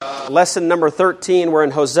Lesson number 13, we're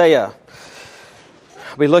in Hosea.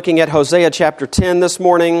 We'll be looking at Hosea chapter 10 this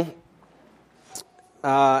morning.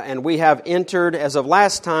 And we have entered, as of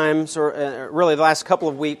last time, really the last couple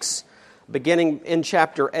of weeks, beginning in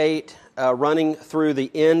chapter 8, running through the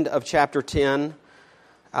end of chapter 10,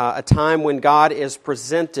 a time when God is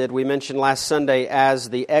presented, we mentioned last Sunday,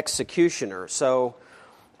 as the executioner. So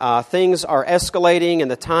things are escalating, and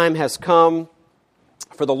the time has come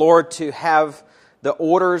for the Lord to have the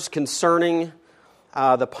orders concerning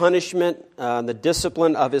the punishment, the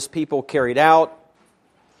discipline of His people carried out.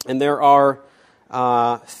 And there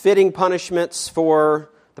are fitting punishments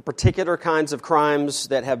for the particular kinds of crimes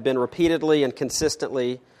that have been repeatedly and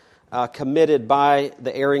consistently committed by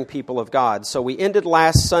the erring people of God. So we ended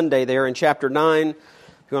last Sunday there in chapter 9. If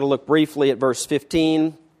you want to look briefly at verse 15,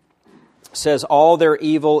 it says, "All their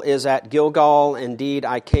evil is at Gilgal. Indeed,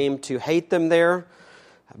 I came to hate them there.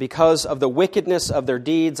 Because of the wickedness of their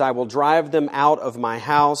deeds, I will drive them out of my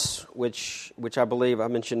house," which I believe I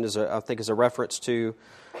mentioned is a reference to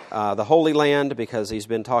the Holy Land, because he's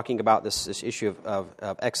been talking about this issue of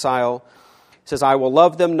exile. He says, "I will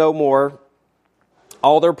love them no more.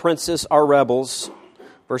 All their princes are rebels."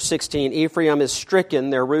 Verse 16, "Ephraim is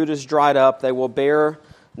stricken, their root is dried up, they will bear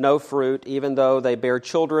no fruit. Even though they bear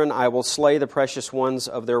children, I will slay the precious ones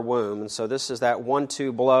of their womb." And so this is that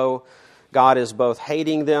 1-2 blow. God is both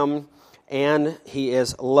hating them and He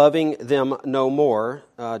is loving them no more,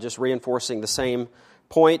 just reinforcing the same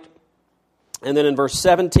point. And then in verse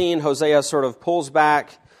 17, Hosea sort of pulls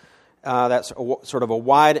back that's sort of a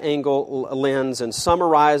wide-angle lens and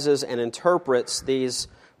summarizes and interprets these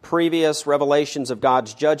previous revelations of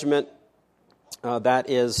God's judgment that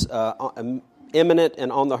is imminent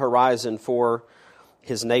and on the horizon for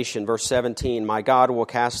His nation. Verse 17, "My God will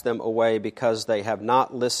cast them away because they have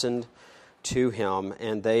not listened to Him,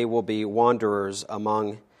 and they will be wanderers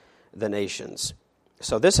among the nations."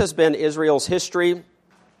 So this has been Israel's history.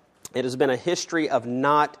 It has been a history of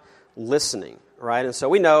not listening, right? And so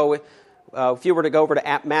we know, if you were to go over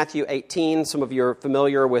to Matthew 18, some of you are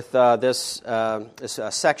familiar with this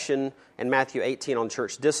section in Matthew 18 on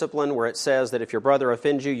church discipline, where it says that if your brother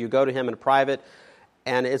offends you, you go to him in private,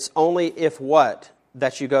 and it's only if what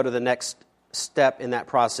that you go to the next step in that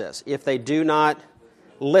process. If they do not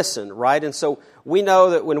listen, right? And so we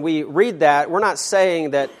know that when we read that, we're not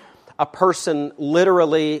saying that a person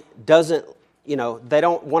literally doesn't, they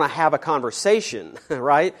don't want to have a conversation,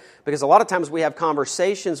 right? Because a lot of times we have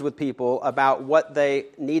conversations with people about what they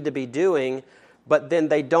need to be doing, but then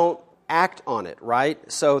they don't act on it, right?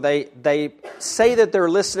 So they say that they're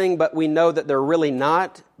listening, but we know that they're really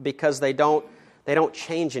not, because they don't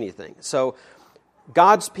change anything. So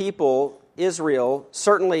God's people, Israel,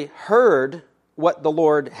 certainly heard what the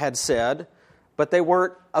Lord had said, but they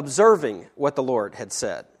weren't observing what the Lord had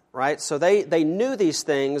said, right? So they knew these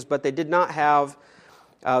things, but they did not have,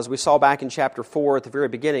 as we saw back in chapter 4 at the very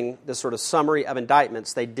beginning, this sort of summary of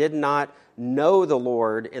indictments. They did not know the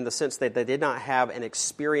Lord in the sense that they did not have an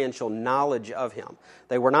experiential knowledge of Him.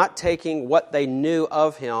 They were not taking what they knew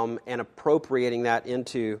of Him and appropriating that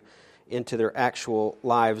into their actual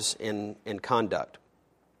lives and conduct.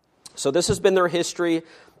 So this has been their history,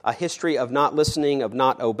 a history of not listening, of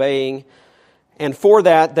not obeying. And for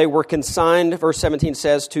that, they were consigned, verse 17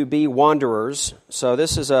 says, to be wanderers. So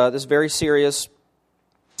this is very serious.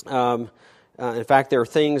 In fact, there are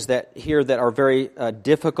things that are very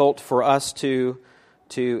difficult for us to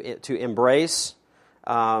embrace.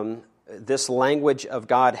 This language of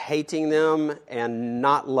God hating them and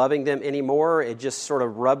not loving them anymore, it just sort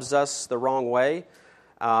of rubs us the wrong way,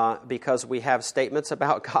 because we have statements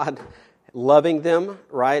about God loving them,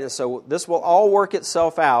 right? And so this will all work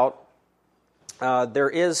itself out. There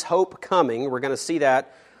is hope coming. We're going to see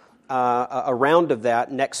that, a round of that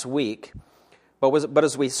next week. But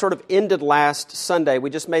as we sort of ended last Sunday, we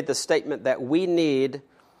just made the statement that we need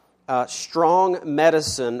strong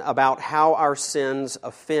medicine about how our sins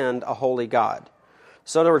offend a holy God.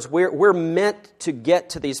 So in other words, we're meant to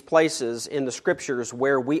get to these places in the Scriptures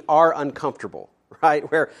where we are uncomfortable, right?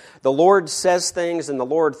 Where the Lord says things and the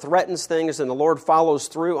Lord threatens things and the Lord follows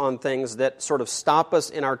through on things that sort of stop us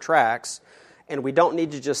in our tracks. And we don't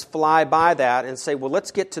need to just fly by that and say, well,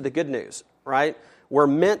 let's get to the good news, right? We're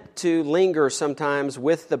meant to linger sometimes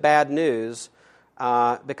with the bad news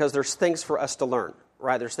because there's things for us to learn,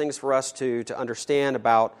 right? There's things for us to understand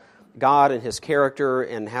about God and His character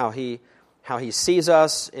and how He sees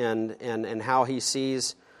us and how He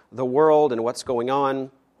sees the world and what's going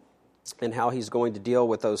on, and how He's going to deal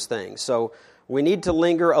with those things. So we need to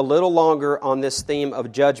linger a little longer on this theme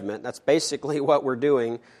of judgment. That's basically what we're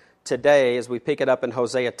doing today, as we pick it up in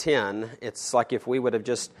Hosea 10, it's like if we would have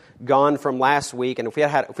just gone from last week, and if we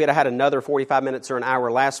had had another 45 minutes or an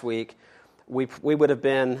hour last week, we would have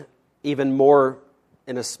been even more,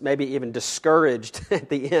 maybe even discouraged at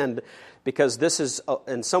the end, because this is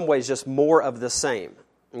in some ways just more of the same.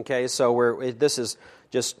 Okay, so this is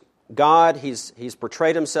just God. He's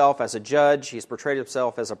portrayed himself as a judge. He's portrayed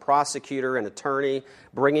himself as a prosecutor, an attorney,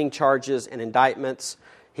 bringing charges and indictments.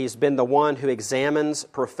 He's been the one who examines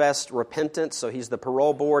professed repentance, so he's the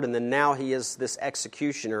parole board, and then now he is this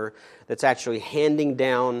executioner that's actually handing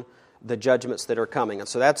down the judgments that are coming. And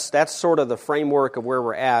so that's sort of the framework of where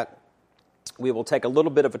we're at. We will take a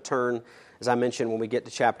little bit of a turn, as I mentioned, when we get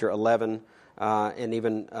to chapter 11 and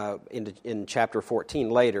even in chapter 14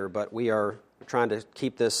 later, but we are trying to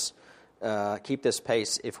keep this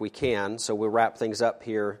pace if we can, so we'll wrap things up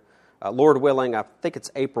here. Lord willing, I think it's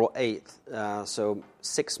April 8th, so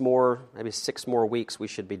 6 more weeks we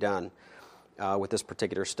should be done with this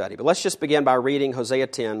particular study. But let's just begin by reading Hosea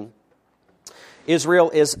 10. Israel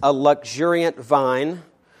is a luxuriant vine.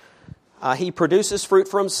 He produces fruit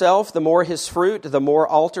for himself. The more his fruit, the more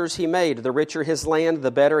altars he made. The richer his land,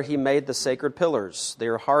 the better he made the sacred pillars.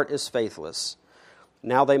 Their heart is faithless.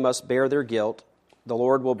 Now they must bear their guilt. The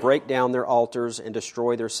Lord will break down their altars and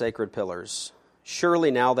destroy their sacred pillars. Surely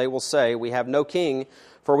now they will say, we have no king,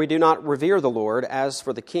 for we do not revere the Lord. As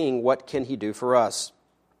for the king, what can he do for us?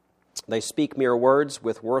 They speak mere words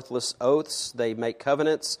with worthless oaths. They make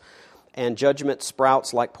covenants, and judgment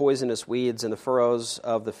sprouts like poisonous weeds in the furrows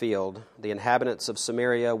of the field. The inhabitants of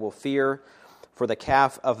Samaria will fear for the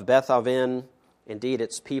calf of Beth-aven. Indeed,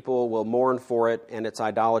 its people will mourn for it, and its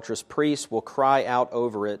idolatrous priests will cry out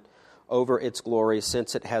over it, over its glory,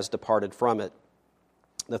 since it has departed from it.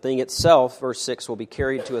 The thing itself, verse 6, will be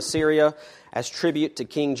carried to Assyria as tribute to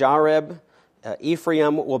King Jareb.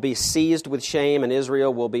 Ephraim will be seized with shame, and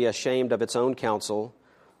Israel will be ashamed of its own counsel.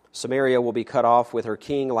 Samaria will be cut off with her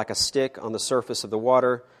king like a stick on the surface of the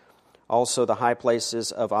water. Also the high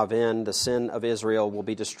places of Aven, the sin of Israel, will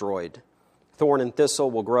be destroyed. Thorn and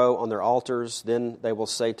thistle will grow on their altars. Then they will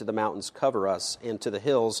say to the mountains, cover us, and to the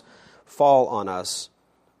hills, fall on us.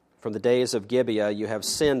 From the days of Gibeah you have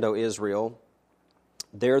sinned, O Israel.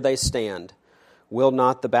 There they stand. Will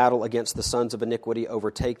not the battle against the sons of iniquity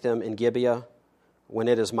overtake them in Gibeah? When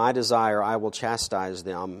it is my desire, I will chastise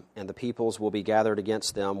them, and the peoples will be gathered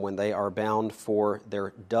against them when they are bound for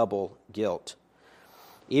their double guilt.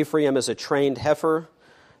 Ephraim is a trained heifer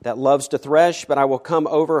that loves to thresh, but I will come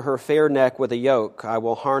over her fair neck with a yoke. I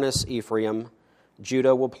will harness Ephraim.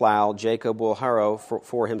 Judah will plow. Jacob will harrow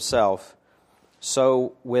for himself.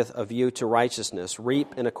 Sow with a view to righteousness.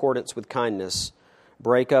 Reap in accordance with kindness.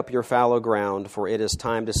 Break up your fallow ground, for it is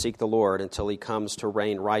time to seek the Lord until he comes to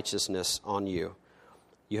rain righteousness on you.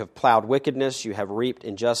 You have plowed wickedness, you have reaped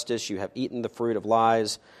injustice, you have eaten the fruit of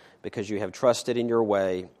lies, because you have trusted in your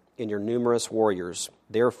way, in your numerous warriors.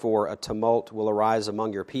 Therefore a tumult will arise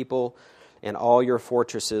among your people, and all your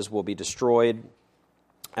fortresses will be destroyed.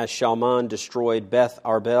 As Shalman destroyed Beth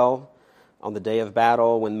Arbel on the day of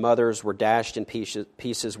battle, when mothers were dashed in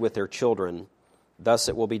pieces with their children, thus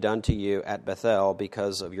it will be done to you at Bethel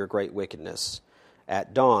because of your great wickedness.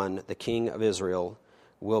 At dawn, the king of Israel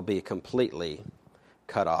will be completely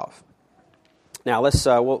cut off. Now,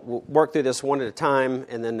 we'll work through this one at a time,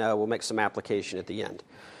 and then we'll make some application at the end.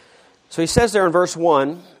 So he says there in verse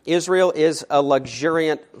 1, Israel is a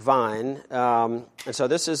luxuriant vine. And so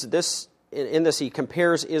in this he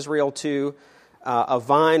compares Israel to a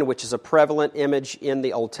vine, which is a prevalent image in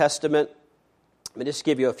the Old Testament. Let me just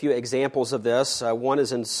give you a few examples of this. One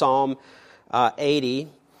is in Psalm 80.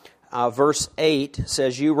 Verse 8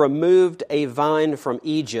 says, you removed a vine from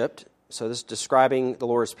Egypt. So this is describing the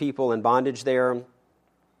Lord's people in bondage there.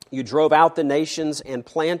 You drove out the nations and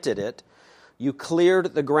planted it. You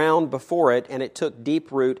cleared the ground before it, and it took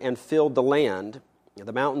deep root and filled the land.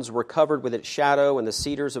 The mountains were covered with its shadow, and the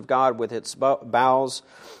cedars of God with its boughs.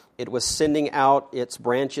 It was sending out its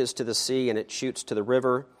branches to the sea, and its shoots to the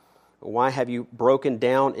river. Why have you broken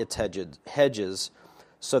down its hedges,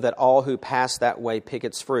 so that all who pass that way pick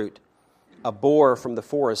its fruit? A boar from the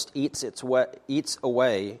forest eats it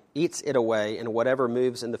away, and whatever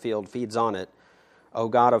moves in the field feeds on it. O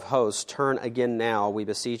God of hosts, turn again now, we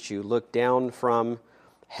beseech you. Look down from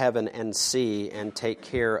heaven and see, and take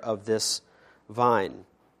care of this vine.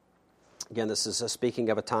 Again, this is speaking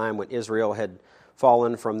of a time when Israel had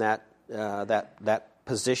fallen from that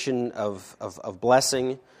position of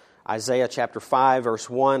blessing. Isaiah chapter 5, verse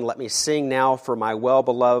 1, let me sing now for my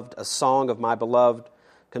well-beloved, a song of my beloved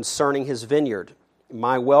concerning his vineyard.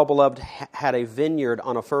 My well-beloved had a vineyard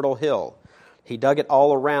on a fertile hill. He dug it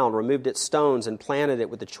all around, removed its stones, and planted it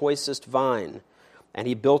with the choicest vine. And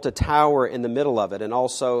he built a tower in the middle of it, and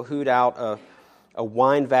also hewed out a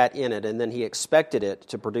wine vat in it, and then he expected it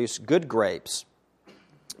to produce good grapes.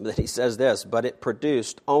 But he says this, but it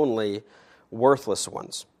produced only worthless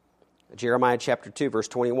ones. Jeremiah chapter 2, verse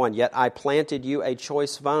 21, yet I planted you a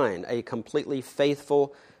choice vine, a completely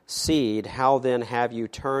faithful seed. How then have you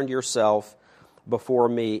turned yourself before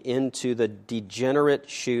me into the degenerate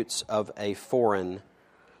shoots of a foreign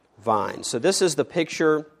vine? So this is the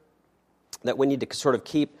picture that we need to sort of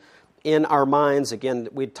keep in our minds. Again,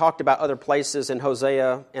 we talked about other places in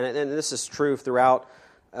Hosea, and this is true throughout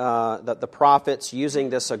the prophets using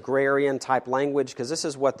this agrarian-type language, because this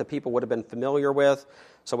is what the people would have been familiar with.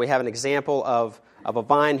 So we have an example of a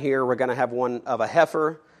vine here. We're going to have one of a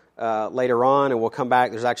heifer later on, and we'll come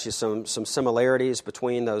back. There's actually some similarities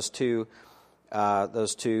between those two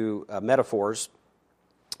metaphors.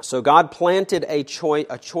 So God planted a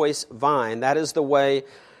choice vine. That is the way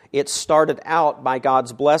it started out, by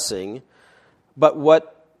God's blessing. But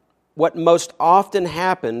what most often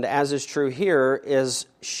happened, as is true here, is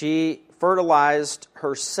she fertilized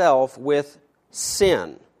herself with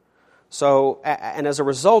sin. So, and as a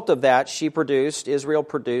result of that, Israel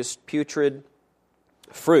produced putrid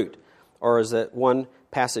fruit, or as that one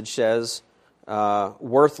passage says,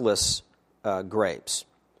 worthless grapes.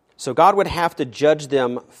 So God would have to judge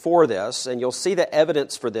them for this, and you'll see the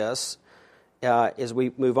evidence for this as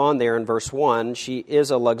we move on there in verse 1. She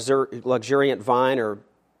is a luxuriant vine, or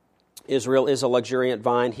Israel is a luxuriant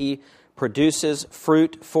vine. He produces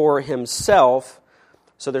fruit for himself.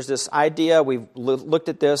 So there's this idea, we've looked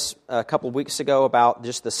at this a couple of weeks ago, about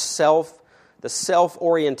just the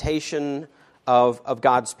self-orientation of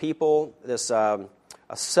God's people, this a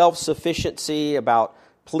self-sufficiency about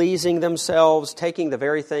pleasing themselves, taking the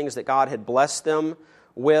very things that God had blessed them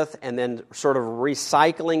with, and then sort of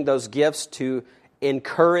recycling those gifts to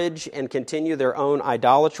encourage and continue their own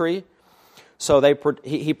idolatry. So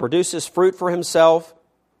he produces fruit for himself.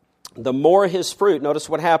 The more his fruit, notice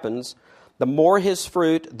what happens, the more his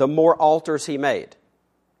fruit, the more altars he made.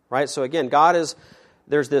 Right? So again,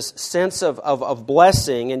 there's this sense of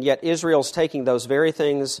blessing, and yet Israel's taking those very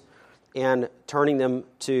things and turning them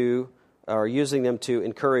to, or using them to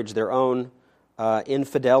encourage their own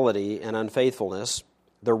infidelity and unfaithfulness.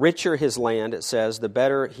 The richer his land, it says, the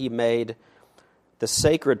better he made the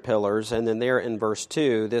sacred pillars. And then there in verse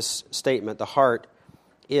 2, this statement, the heart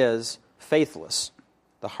is faithless.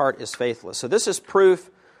 The heart is faithless. So this is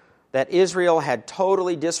proof that Israel had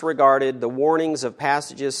totally disregarded the warnings of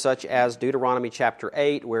passages such as Deuteronomy chapter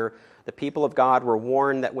 8, where the people of God were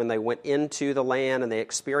warned that when they went into the land and they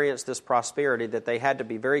experienced this prosperity, that they had to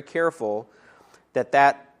be very careful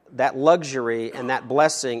that luxury and that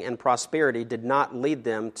blessing and prosperity did not lead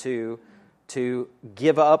them to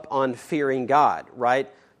give up on fearing God, right?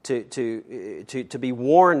 To be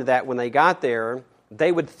warned that when they got there,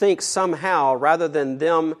 they would think somehow, rather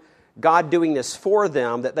than God doing this for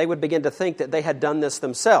them, that they would begin to think that they had done this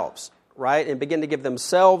themselves, right? And begin to give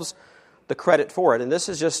themselves the credit for it. And this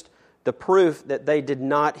is just the proof that they did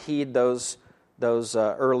not heed those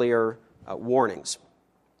earlier warnings.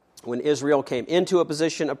 When Israel came into a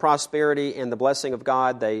position of prosperity and the blessing of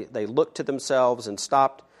God, they looked to themselves and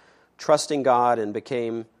stopped trusting God and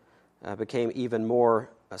became even more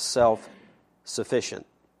self-sufficient.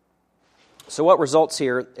 So what results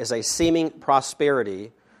here is a seeming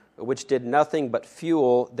prosperity which did nothing but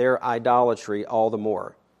fuel their idolatry all the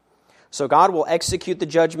more. So God will execute the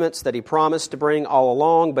judgments that he promised to bring all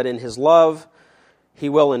along, but in his love, he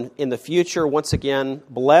will in the future once again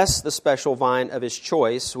bless the special vine of his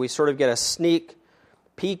choice. We sort of get a sneak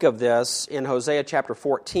peek of this in Hosea chapter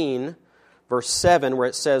 14, verse 7, where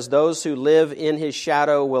it says, those who live in his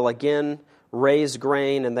shadow will again raise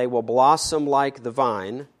grain, and they will blossom like the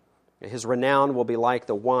vine. His renown will be like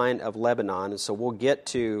the wine of Lebanon. And so we'll get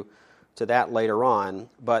to that later on.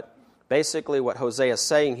 But basically what Hosea is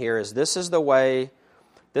saying here is this is the way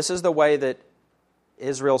that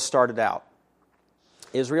Israel started out.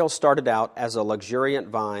 Israel started out as a luxuriant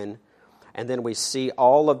vine, and then we see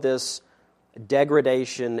all of this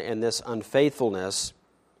degradation and this unfaithfulness.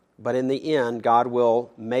 But in the end, God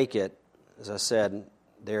will make it, as I said,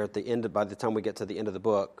 there at the end, by the time we get to the end of the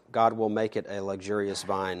book, God will make it a luxurious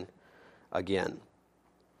vine again.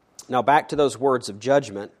 Now back to those words of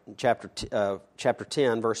judgment, chapter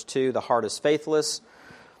 10, verse 2, the heart is faithless.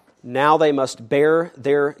 Now they must bear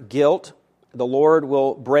their guilt. The Lord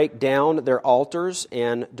will break down their altars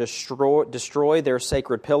and destroy their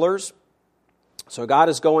sacred pillars. So God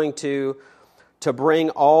is going to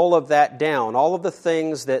bring all of that down, all of the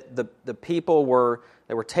things that the people were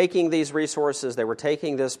They were taking these resources, they were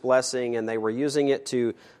taking this blessing, and they were using it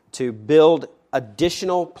to build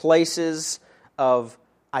additional places of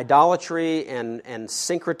idolatry and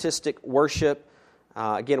syncretistic worship.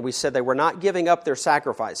 Again, we said they were not giving up their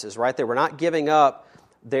sacrifices, right? They were not giving up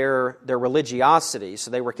their religiosity.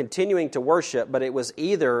 So they were continuing to worship, but it was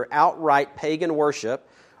either outright pagan worship,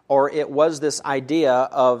 or it was this idea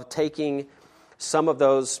of taking some of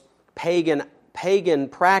those pagan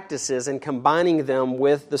practices and combining them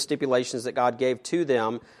with the stipulations that God gave to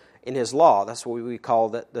them in His law. That's what we call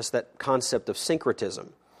that concept of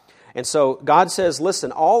syncretism. And so God says,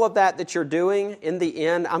 listen, all of that you're doing, in the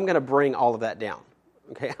end, I'm going to bring all of that down.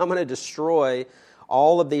 Okay, I'm going to destroy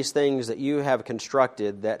all of these things that you have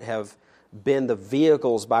constructed that have been the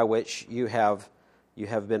vehicles by which you have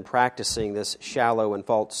been practicing this shallow and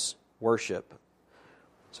false worship.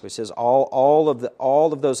 So He says all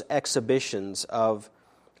of those exhibitions of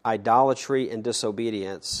idolatry and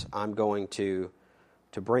disobedience I'm going to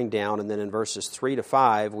bring down. And then in verses 3 to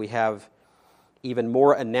 5 we have even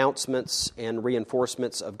more announcements and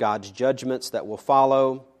reinforcements of God's judgments that will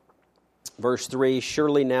follow. Verse 3,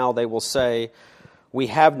 surely now they will say, we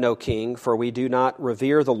have no king, for we do not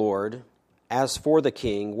revere the Lord. As for the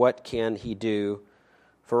king, what can he do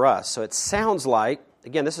for us? So it sounds like,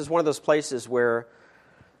 again, this is one of those places where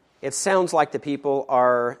it sounds like the people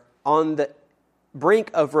are on the brink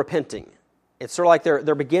of repenting. It's sort of like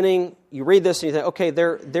they're beginning, you read this and you think, okay,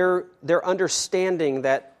 they're understanding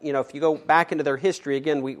that, if you go back into their history,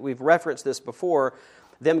 again, we've referenced this before,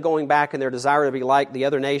 them going back and their desire to be like the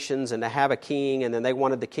other nations and to have a king, and then they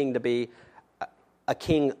wanted the king to be a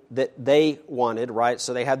king that they wanted, right?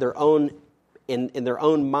 So they had their own, in their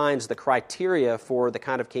own minds, the criteria for the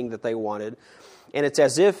kind of king that they wanted. And it's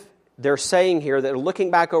as if they're saying here, they're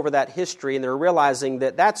looking back over that history and they're realizing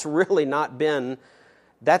that that's not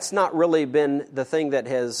really been the thing that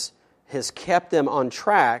has kept them on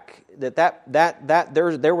track.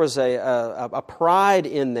 There was a pride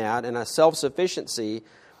in that and a self-sufficiency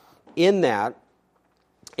in that,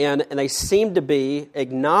 and they seem to be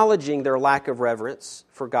acknowledging their lack of reverence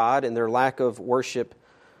for God and their lack of worship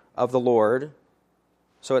of the Lord.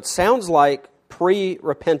 So it sounds like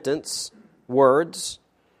pre-repentance words.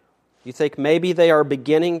 You think maybe they are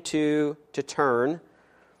beginning to turn,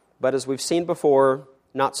 but as we've seen before,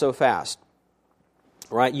 not so fast.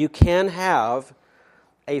 Right? You can have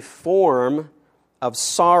a form of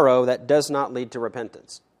sorrow that does not lead to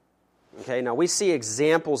repentance. Okay, now we see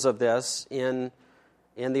examples of this in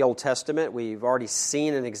the Old Testament. We've already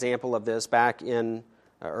seen an example of this back in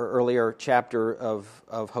an earlier chapter of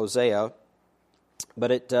Hosea.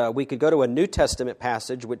 But we could go to a New Testament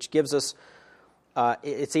passage which gives us,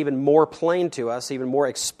 it's even more plain to us, even more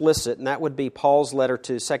explicit, and that would be Paul's letter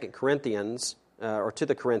to 2 Corinthians, or to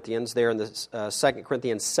the Corinthians, there in the 2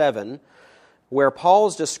 Corinthians 7, where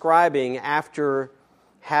Paul's describing after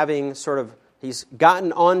having he's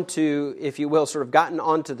gotten onto, if you will, gotten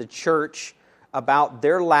onto the church about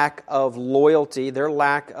their lack of loyalty, their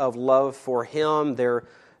lack of love for him,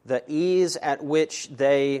 the ease at which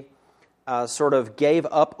they gave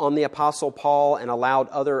up on the Apostle Paul and allowed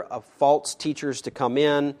other false teachers to come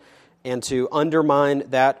in and to undermine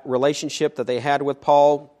that relationship that they had with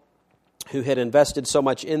Paul, who had invested so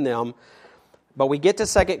much in them. But we get to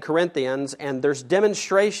 2 Corinthians, and there's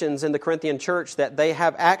demonstrations in the Corinthian church that they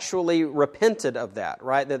have actually repented of that,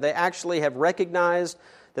 right? That they actually have recognized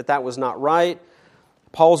that that was not right.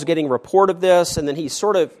 Paul's getting report of this, and then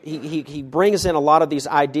he brings in a lot of these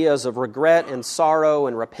ideas of regret and sorrow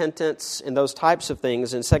and repentance and those types of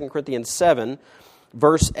things in 2 Corinthians 7,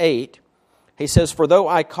 verse 8. He says, "For though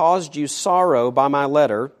I caused you sorrow by my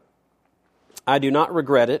letter, I do not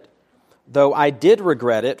regret it, though I did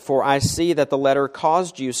regret it, for I see that the letter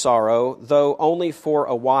caused you sorrow, though only for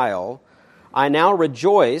a while. I now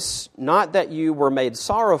rejoice, not that you were made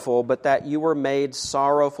sorrowful, but that you were made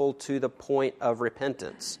sorrowful to the point of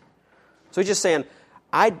repentance." So he's just saying,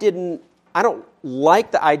 I don't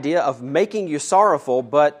like the idea of making you sorrowful,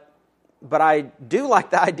 but I do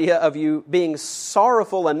like the idea of you being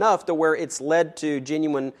sorrowful enough to where it's led to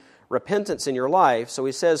genuine repentance in your life. So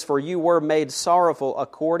he says, "For you were made sorrowful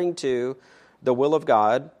according to the will of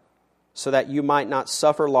God, so that you might not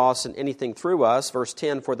suffer loss in anything through us." Verse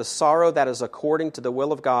 10, "For the sorrow that is according to the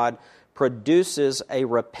will of God produces a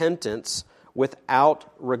repentance without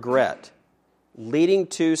regret, leading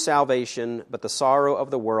to salvation, but the sorrow of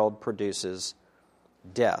the world produces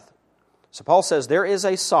death." So Paul says there is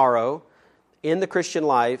a sorrow in the Christian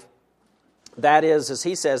life that is, as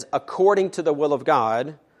he says, according to the will of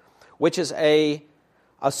God, which is a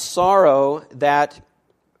sorrow that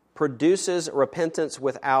produces repentance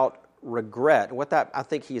without regret. And what that I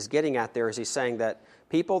think he's getting at there is he's saying that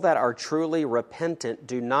people that are truly repentant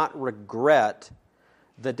do not regret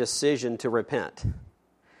the decision to repent.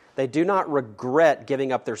 They do not regret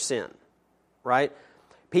giving up their sin, right?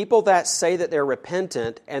 People that say that they're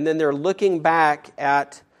repentant and then they're looking back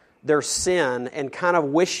at their sin and kind of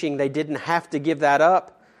wishing they didn't have to give that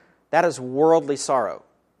up, that is worldly sorrow.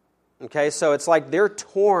 Okay, so it's like they're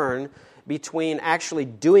torn between actually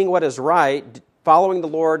doing what is right, following the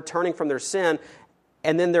Lord, turning from their sin,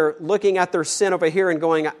 and then they're looking at their sin over here and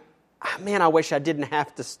going, man, I wish I didn't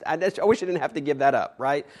have to. I wish I didn't have to give that up.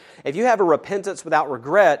 Right? If you have a repentance without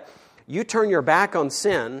regret, you turn your back on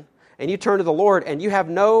sin and you turn to the Lord, and you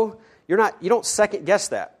don't second guess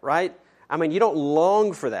that. Right? I mean, you don't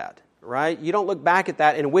long for that. Right? You don't look back at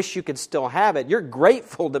that and wish you could still have it. You're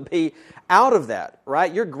grateful to be out of that.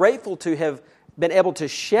 Right? You're grateful to have been able to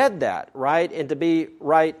shed that, right, and to be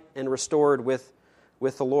right and restored with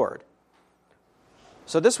the Lord.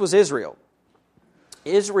 So this was Israel.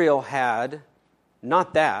 Israel had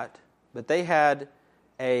not that, but they had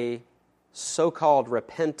a so-called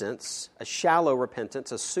repentance, a shallow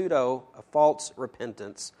repentance, a false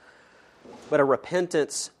repentance, but a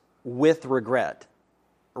repentance with regret,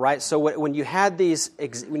 right? So when you had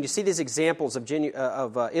when you see these examples of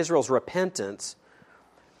Israel's repentance,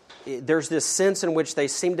 there's this sense in which they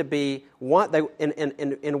seem to be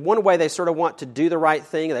in one way they sort of want to do the right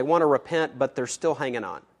thing, they want to repent, but they're still hanging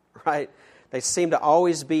on, right? They seem to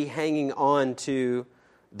always be hanging on to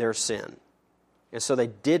their sin. And so they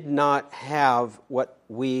did not have what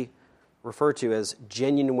we refer to as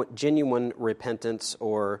genuine repentance,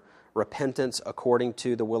 or repentance according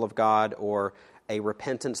to the will of God, or a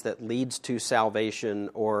repentance that leads to salvation,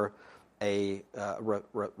 or a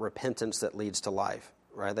repentance that leads to life.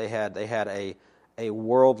 Right? They had a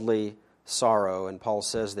worldly sorrow, and Paul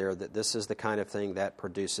says there that this is the kind of thing that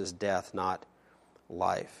produces death, not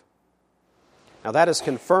life. Now that is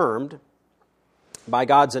confirmed by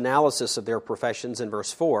God's analysis of their professions in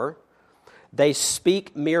verse 4. They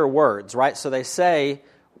speak mere words, right? So they say,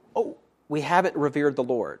 oh, we haven't revered the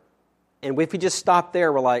Lord. And if we just stop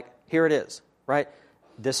there, we're like, here it is, right?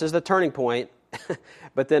 This is the turning point.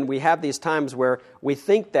 But then we have these times where we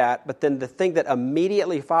think that, but then the thing that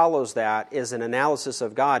immediately follows that is an analysis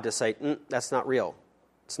of God to say, that's not real.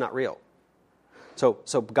 It's not real.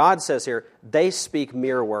 So God says here, they speak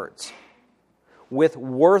mere words. With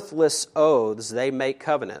worthless oaths they make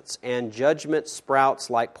covenants, and judgment sprouts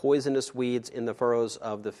like poisonous weeds in the furrows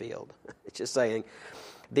of the field. It's just saying,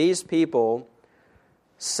 these people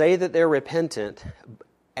say that they're repentant,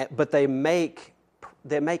 but they make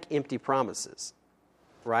empty promises,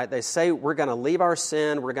 right? They say, we're going to leave our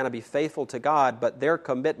sin, we're going to be faithful to God, but their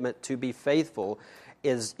commitment to be faithful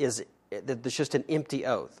is just an empty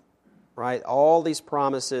oath, right? All these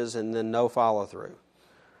promises and then no follow-through.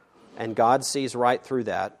 And God sees right through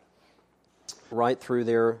that, right through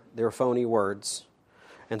their phony words.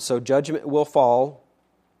 And so judgment will fall,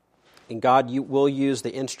 and God will use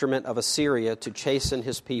the instrument of Assyria to chasten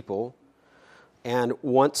his people. And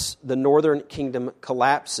once the northern kingdom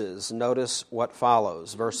collapses, notice what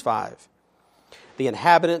follows. Verse 5. The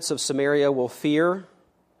inhabitants of Samaria will fear,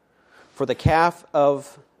 for the calf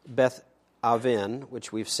of Beth Aven,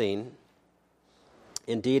 which we've seen,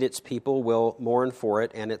 indeed its people will mourn for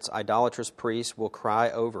it, and its idolatrous priests will cry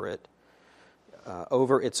over it,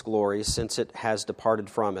 over its glory, since it has departed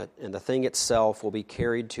from it. And the thing itself will be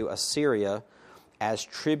carried to Assyria as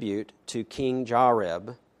tribute to King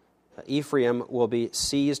Jareb. Ephraim will be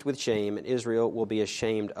seized with shame, and Israel will be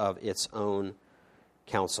ashamed of its own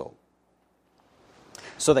counsel.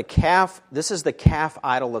 So the calf, this is the calf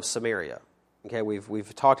idol of Samaria. Okay,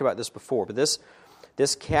 we've talked about this before, but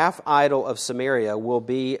this calf idol of Samaria will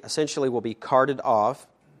be carted off,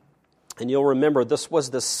 and you'll remember this was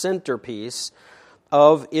the centerpiece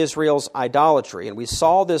of Israel's idolatry. And we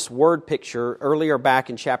saw this word picture earlier back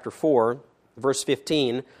in chapter 4, verse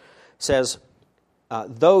 15, says,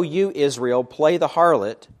 though you, Israel, play the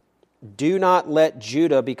harlot, do not let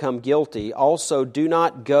Judah become guilty. Also, do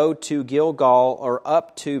not go to Gilgal or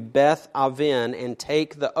up to Beth Aven and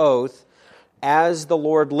take the oath, as the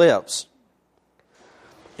Lord lives.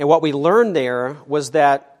 And what we learned there was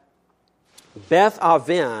that Beth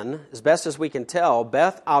Aven, as best as we can tell,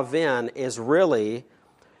 Beth Aven is really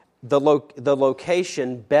the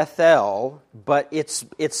location Bethel, but it's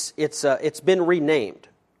been renamed.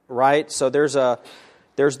 Right, so there's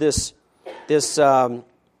this sort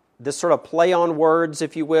of play on words,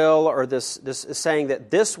 if you will, or this saying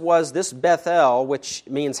that this Bethel, which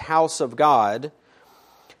means house of God,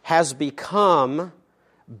 has become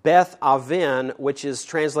Beth Aven, which is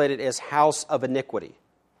translated as house of iniquity.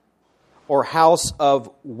 or house of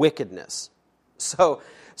wickedness. So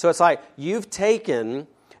it's like you've taken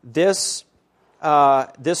this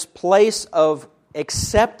place of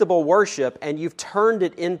acceptable worship and you've turned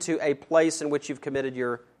it into a place in which you've committed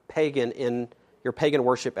your pagan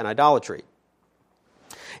worship and idolatry.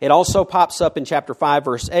 It also pops up in chapter 5,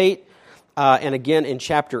 verse 8, and again in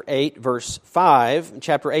chapter 8, verse 5. In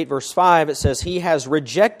chapter 8, verse 5, it says, "He has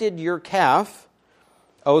rejected your calf,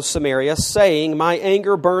 O Samaria, saying, my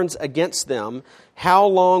anger burns against them. How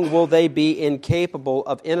long will they be incapable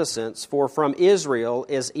of innocence? For from Israel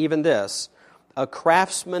is even this, a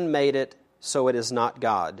craftsman made it, so it is not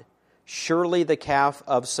God. Surely the calf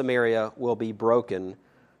of Samaria will be broken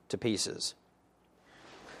to pieces."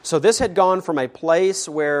 So this had gone from a place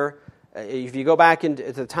where, if you go back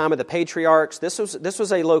into the time of the patriarchs, this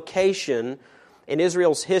was a location in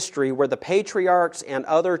Israel's history where the patriarchs and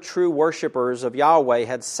other true worshipers of Yahweh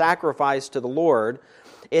had sacrificed to the Lord.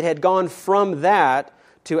 It had gone from that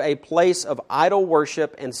to a place of idol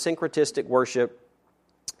worship and syncretistic worship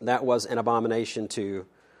that was an abomination to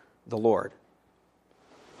the Lord.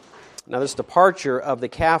 Now, this departure of the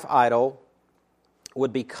calf idol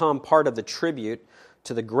would become part of the tribute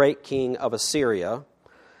to the great king of Assyria,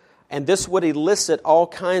 and this would elicit all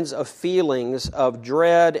kinds of feelings of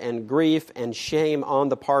dread and grief and shame on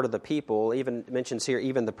the part of the people, even mentions here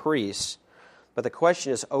even the priests. But the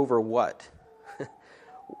question is, over what?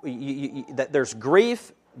 There's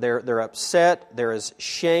grief, they're upset, there is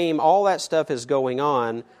shame, all that stuff is going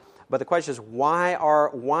on. But the question is, why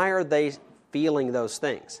are they feeling those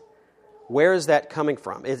things? Where is that coming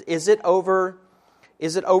from? Is it over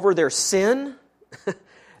their sin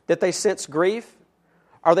that they sense grief?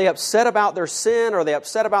 Are they upset about their sin? Are they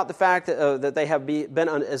upset about the fact that they have been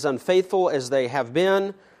as unfaithful as they have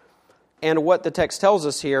been? And what the text tells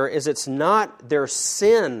us here is it's not their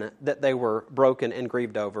sin that they were broken and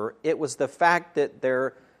grieved over. It was the fact that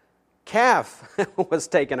their calf was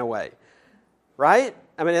taken away. Right?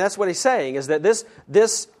 I mean, that's what he's saying, is that this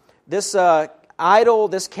idol,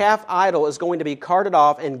 this calf idol, is going to be carted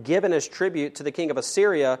off and given as tribute to the king of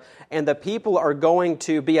Assyria, and the people are going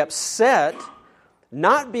to be upset,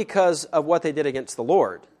 not because of what they did against the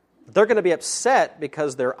Lord. They're going to be upset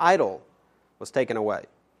because their idol was taken away.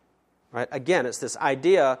 Right? Again, it's this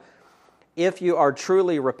idea, if you are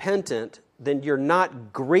truly repentant, then you're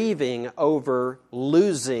not grieving over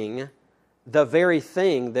losing the very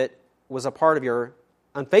thing that was a part of your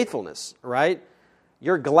unfaithfulness, right?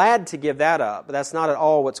 You're glad to give that up, but that's not at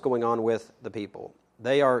all what's going on with the people.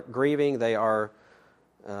 They are grieving, they are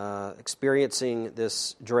experiencing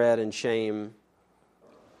this dread and shame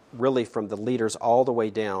really from the leaders all the way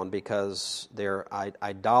down because their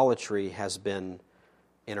idolatry has been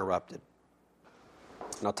interrupted.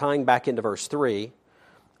 Now, tying back into verse 3,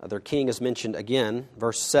 their king is mentioned again.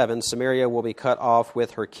 Verse 7, Samaria will be cut off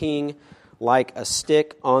with her king like a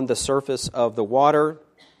stick on the surface of the water.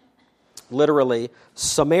 Literally,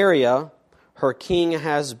 Samaria, her king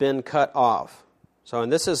has been cut off. So,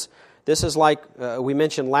 and this is like we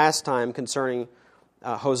mentioned last time concerning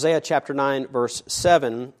Hosea chapter 9, verse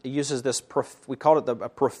 7. It uses this, we call it a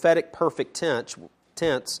prophetic perfect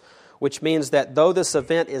tense, which means that though this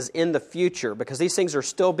event is in the future, because these things are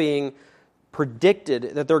still being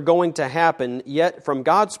predicted that they're going to happen, yet from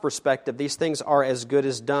God's perspective, these things are as good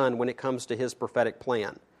as done when it comes to His prophetic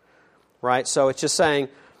plan. Right? So it's just saying,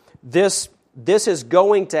 this is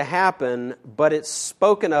going to happen, but it's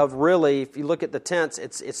spoken of really, if you look at the tense,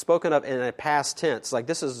 it's spoken of in a past tense, like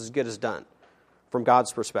this is as good as done from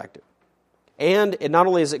God's perspective. And not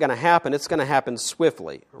only is it going to happen, it's going to happen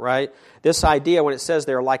swiftly, right? This idea, when it says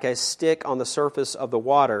they're like a stick on the surface of the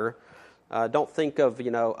water, don't think of,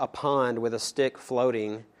 a pond with a stick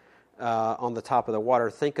floating on the top of the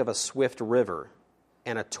water. Think of a swift river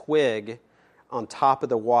and a twig on top of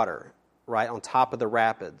the water, right, on top of the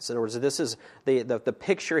rapids. In other words, this is the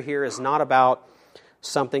picture here is not about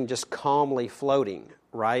something just calmly floating,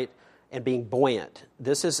 right, and being buoyant.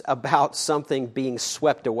 This is about something being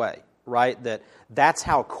swept away. Right? That's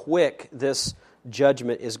how quick this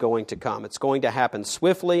judgment is going to come. It's going to happen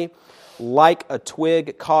swiftly, like a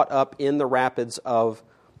twig caught up in the rapids of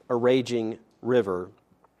a raging river,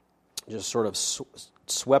 just sort of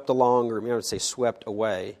swept along, or I would say swept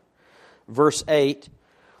away. Verse 8,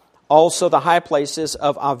 also the high places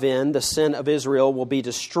of Aven, the sin of Israel, will be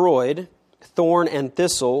destroyed. Thorn and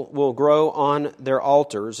thistle will grow on their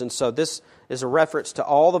altars. And so this is a reference to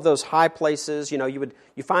all of those high places. You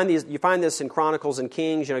find this in Chronicles and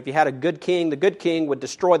Kings. If you had a good king, the good king would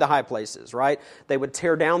destroy the high places, right? They would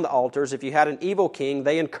tear down the altars. If you had an evil king,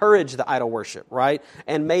 they encouraged the idol worship, right?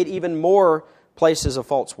 And made even more places of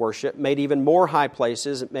false worship, made even more high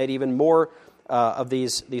places, made even more of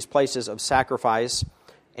these places of sacrifice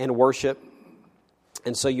and worship.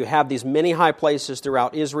 And so you have these many high places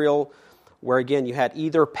throughout Israel where, again, you had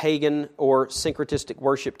either pagan or syncretistic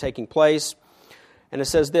worship taking place. And it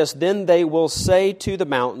says this, "Then they will say to the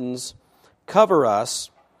mountains, 'Cover us,'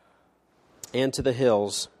 and to the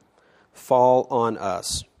hills, 'Fall on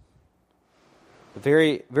us.'" A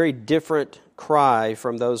very, very different cry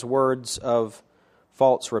from those words of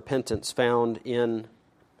false repentance found in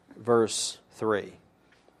verse 3.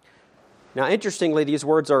 Now, interestingly, these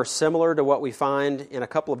words are similar to what we find in a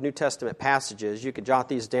couple of New Testament passages. You could jot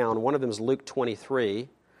these down. One of them is Luke 23.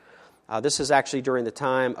 This is actually during the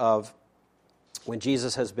time of when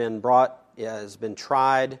Jesus has been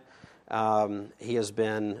tried. He has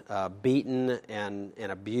been beaten and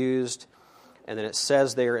abused. And then it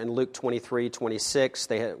says there in Luke 23:26,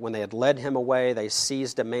 when they had led him away, they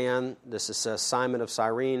seized a man, this is Simon of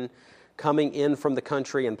Cyrene, coming in from the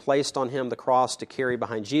country, and placed on him the cross to carry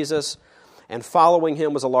behind Jesus. And following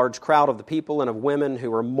him was a large crowd of the people and of women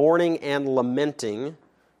who were mourning and lamenting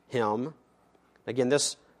him. Again,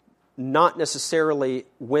 this not necessarily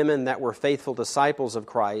women that were faithful disciples of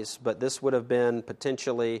Christ, but this would have been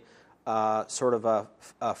potentially sort of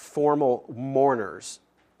a formal mourners,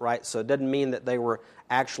 right? So it doesn't mean that they were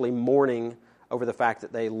actually mourning over the fact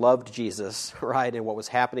that they loved Jesus, right, and what was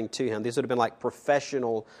happening to him. These would have been like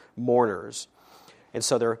professional mourners. And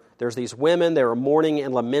so there's these women, they were mourning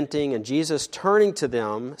and lamenting, and Jesus, turning to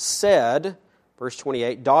them, said, verse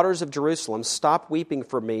 28, "Daughters of Jerusalem, stop weeping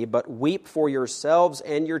for me, but weep for yourselves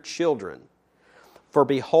and your children. For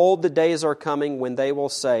behold, the days are coming when they will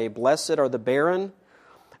say, 'Blessed are the barren,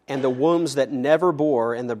 and the wombs that never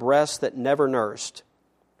bore, and the breasts that never nursed.'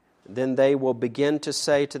 Then they will begin to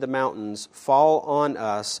say to the mountains, 'Fall on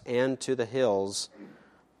us,' and to the hills,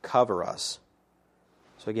 'Cover us.'"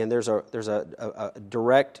 So again, there's a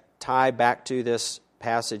direct tie back to this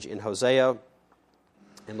passage in Hosea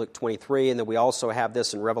in Luke 23, and then we also have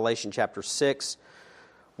this in Revelation chapter 6,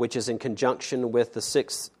 which is in conjunction with the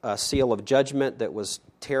sixth seal of judgment that was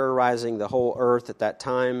terrorizing the whole earth at that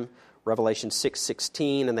time. Revelation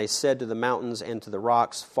 6:16, "And they said to the mountains and to the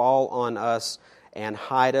rocks, 'Fall on us and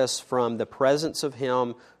hide us from the presence of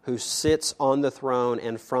him who sits on the throne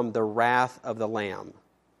and from the wrath of the Lamb.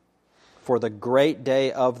 For the great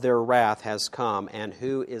day of their wrath has come, and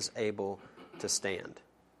who is able to stand?'"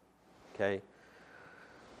 Okay?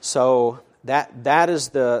 So that is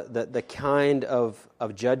the kind of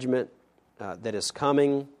judgment that is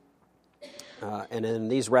coming. And in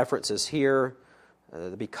these references here,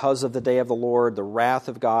 because of the day of the Lord, the wrath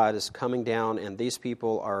of God is coming down, and these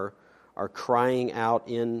people are crying out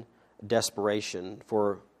in desperation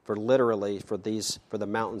for the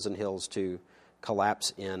mountains and hills to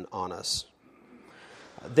collapse in on us.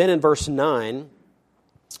 Then in verse 9,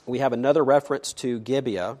 we have another reference to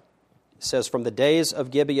Gibeah. It says, "From the days of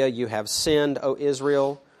Gibeah you have sinned, O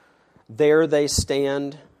Israel. There they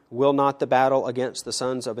stand. Will not the battle against the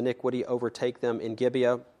sons of iniquity overtake them in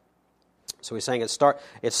Gibeah?" So he's saying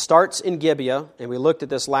it starts in Gibeah, and we looked at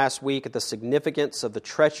this last week at the significance of the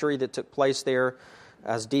treachery that took place there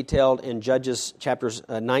as detailed in Judges chapters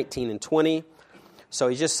 19 and 20. So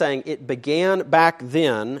he's just saying it began back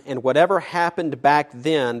then, and whatever happened back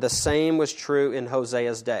then, the same was true in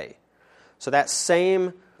Hosea's day. So that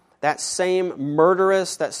same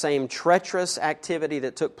murderous, that same treacherous activity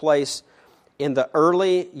that took place in the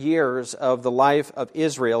early years of the life of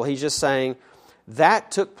Israel, he's just saying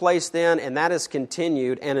that took place then, and that has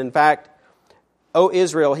continued. And in fact, O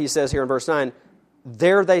Israel, he says here in verse 9,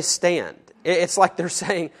 there they stand. It's like they're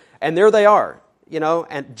saying, and there they are.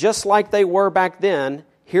 And just like they were back then,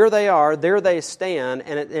 here they are, there they stand,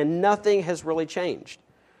 and nothing has really changed.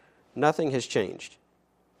 Nothing has changed.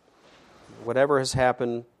 Whatever has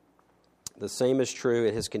happened, the same is true.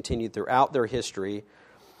 It has continued throughout their history,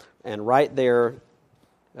 and right there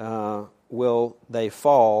will they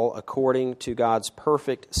fall according to God's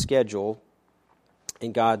perfect schedule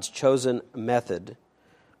and God's chosen method.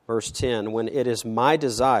 Verse 10, "When it is my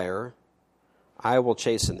desire, I will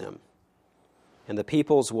chasten them, and the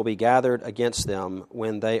peoples will be gathered against them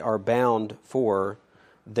when they are bound for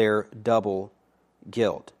their double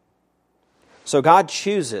guilt." So God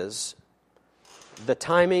chooses the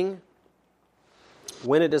timing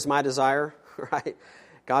when it is my desire, right?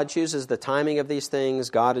 God chooses the timing of these things.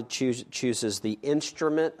 God chooses the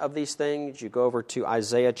instrument of these things. You go over to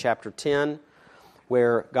Isaiah chapter 10,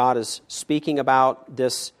 where God is speaking about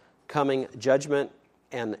this coming judgment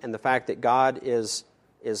and the fact that God is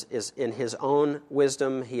in His own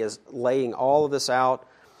wisdom. He is laying all of this out.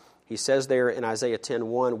 He says there in Isaiah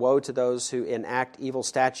 10:1, "Woe to those who enact evil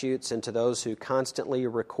statutes and to those who constantly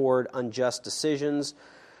record unjust decisions,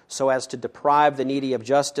 so as to deprive the needy of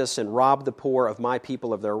justice and rob the poor of my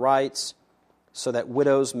people of their rights, so that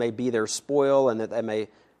widows may be their spoil and that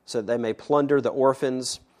they may plunder the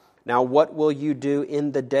orphans. Now what will you do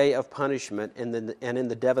in the day of punishment and in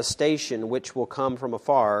the devastation which will come from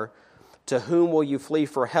afar? To whom will you flee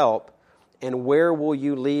for help, and where will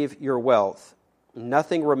you leave your wealth?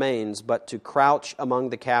 Nothing remains but to crouch among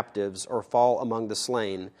the captives or fall among the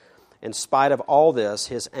slain. In spite of all this,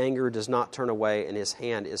 his anger does not turn away, and his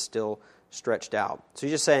hand is still stretched out." So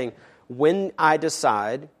he's just saying, when I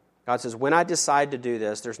decide, God says, when I decide to do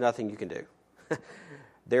this, there's nothing you can do.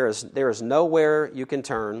 There is nowhere you can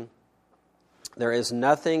turn. There is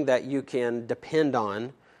nothing that you can depend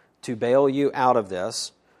on to bail you out of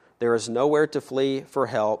this. There is nowhere to flee for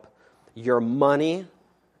help. Your money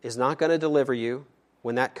is not going to deliver you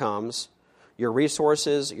when that comes. Your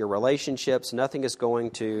resources, your relationships, nothing is going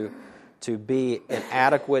to be an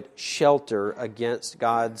adequate shelter against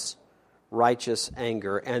God's righteous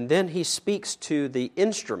anger. And then he speaks to the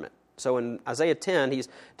instrument. So in Isaiah 10, he's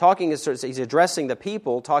addressing the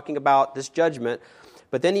people, talking about this judgment.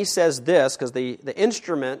 But then he says this, because the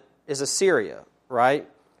instrument is Assyria, right?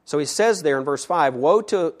 So he says there in verse 5, "Woe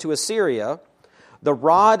to Assyria, the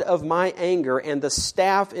rod of my anger and the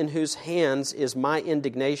staff in whose hands is my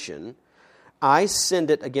indignation. I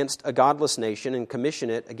send it against a godless nation and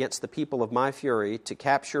commission it against the people of my fury to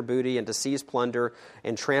capture booty and to seize plunder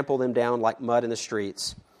and trample them down like mud in the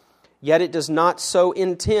streets. Yet it does not so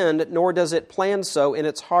intend, nor does it plan so in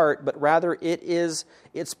its heart, but rather it is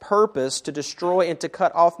its purpose to destroy and to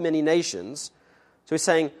cut off many nations." So he's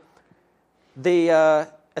saying,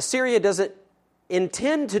 Assyria doesn't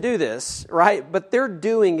intend to do this, right? But they're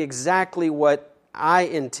doing exactly what I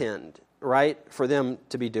intend, right, for them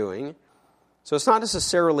to be doing. So it's not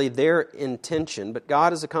necessarily their intention, but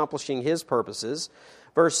God is accomplishing his purposes.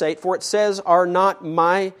 Verse 8, "For it says, are not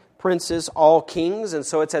my princes all kings?" And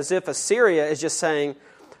so it's as if Assyria is just saying,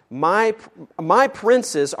 my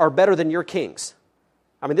princes are better than your kings.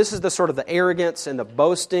 I mean, this is the sort of the arrogance and the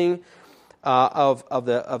boasting of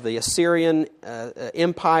the Assyrian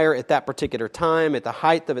empire at that particular time, at the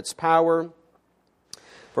height of its power.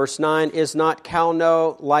 Verse 9, "Is not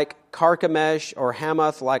Calno like Carchemish, or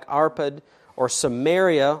Hamath like Arpad, or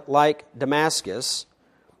Samaria like Damascus?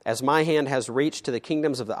 As my hand has reached to the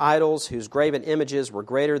kingdoms of the idols, whose graven images were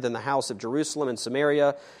greater than the house of Jerusalem and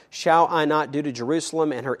Samaria, shall I not do to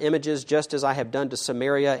Jerusalem and her images just as I have done to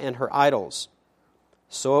Samaria and her idols?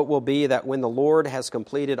 So it will be that when the Lord has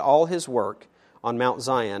completed all his work on Mount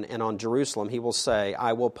Zion and on Jerusalem, he will say,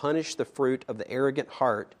 I will punish the fruit of the arrogant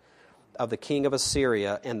heart of the king of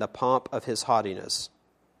Assyria and the pomp of his haughtiness.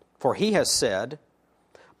 For he has said,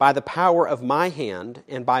 by the power of my hand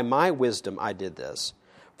and by my wisdom I did this.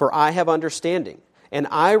 For I have understanding, and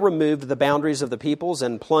I removed the boundaries of the peoples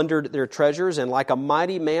and plundered their treasures, and like a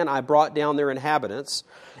mighty man I brought down their inhabitants,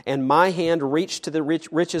 and my hand reached to the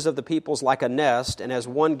riches of the peoples like a nest, and as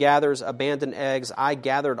one gathers abandoned eggs, I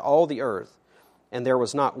gathered all the earth, and there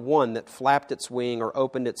was not one that flapped its wing or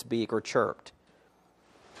opened its beak or chirped.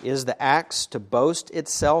 Is the axe to boast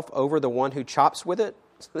itself over the one who chops with it?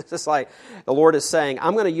 It's just like the Lord is saying,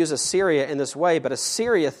 I'm going to use Assyria in this way, but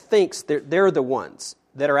Assyria thinks they're the ones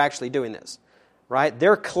that are actually doing this, right?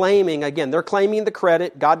 They're claiming the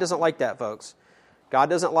credit. God doesn't like that, folks. God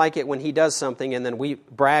doesn't like it when he does something and then we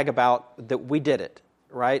brag about that we did it,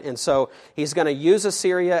 right? And so he's going to use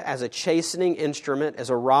Assyria as a chastening instrument, as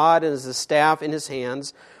a rod and as a staff in his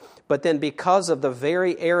hands. But then because of the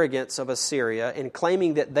very arrogance of Assyria and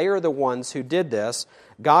claiming that they are the ones who did this,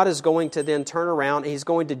 God is going to then turn around and he's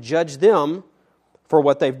going to judge them for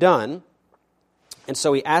what they've done. And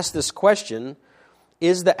so he asks this question,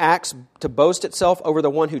 is the axe to boast itself over the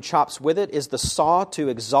one who chops with it? Is the saw to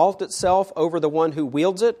exalt itself over the one who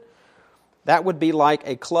wields it? That would be like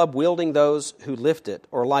a club wielding those who lift it,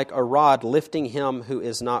 or like a rod lifting him who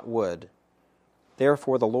is not wood.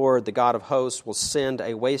 Therefore the Lord, the God of hosts, will send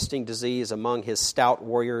a wasting disease among his stout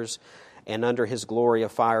warriors, and under his glory a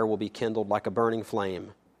fire will be kindled like a burning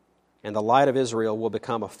flame. And the light of Israel will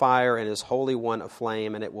become a fire, and his Holy One a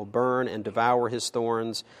flame, and it will burn and devour his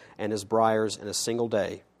thorns and his briars in a single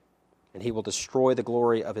day. And he will destroy the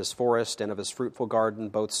glory of his forest and of his fruitful garden,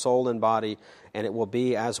 both soul and body, and it will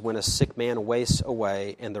be as when a sick man wastes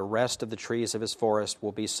away, and the rest of the trees of his forest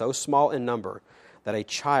will be so small in number that a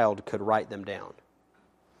child could write them down.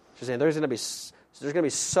 She's saying there's going to be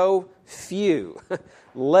so few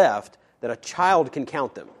left that a child can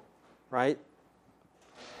count them, right?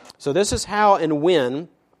 So this is how and when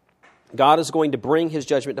God is going to bring his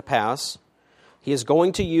judgment to pass. He is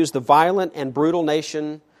going to use the violent and brutal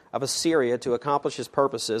nation of Assyria to accomplish his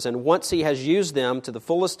purposes. And once he has used them to the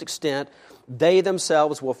fullest extent, they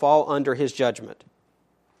themselves will fall under his judgment.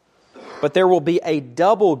 But there will be a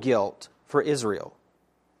double guilt for Israel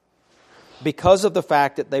because of the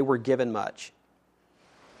fact that they were given much.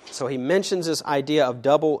 So he mentions this idea of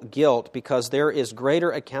double guilt because there is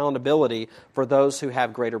greater accountability for those who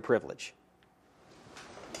have greater privilege.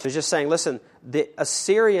 So he's just saying, listen, the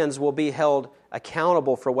Assyrians will be held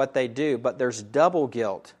accountable for what they do, but there's double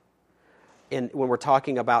guilt when we're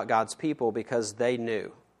talking about God's people because they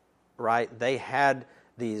knew, right? They had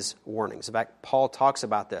these warnings. In fact, Paul talks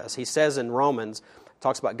about this. He says in Romans,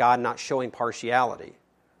 talks about God not showing partiality,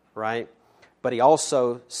 right? But he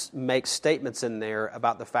also makes statements in there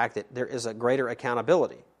about the fact that there is a greater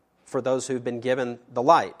accountability for those who've been given the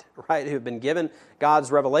light, right? Who've been given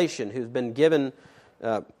God's revelation, who've been given,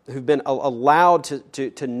 who've been allowed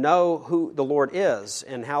to know who the Lord is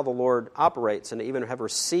and how the Lord operates, and even have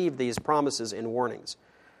received these promises and warnings.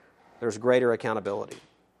 There's greater accountability.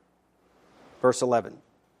 Verse 11.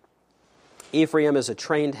 Ephraim is a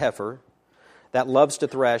trained heifer that loves to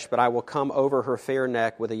thresh, but I will come over her fair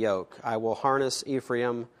neck with a yoke. I will harness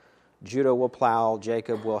Ephraim, Judah will plow,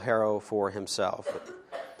 Jacob will harrow for himself.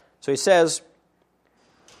 So he says,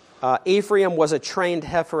 Ephraim was a trained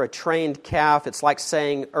heifer, a trained calf. It's like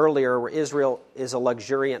saying earlier where Israel is a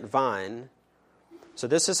luxuriant vine. So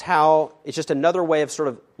this is how, it's just another way of sort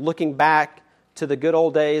of looking back to the good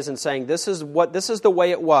old days and saying, this is the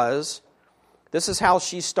way it was. This is how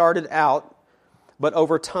she started out. But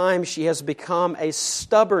over time, she has become a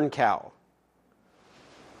stubborn cow.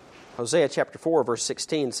 Hosea chapter 4, verse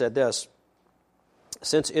 16 said this,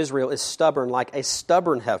 since Israel is stubborn like a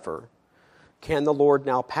stubborn heifer, can the Lord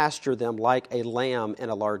now pasture them like a lamb in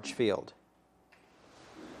a large field?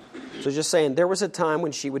 So just saying, there was a time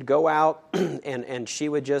when she would go out and she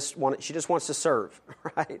just wants to serve,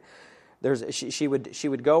 right? She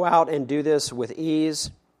would go out and do this with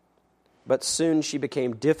ease, but soon she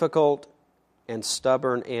became difficult and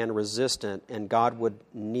stubborn and resistant, and God would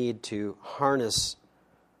need to harness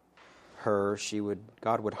her.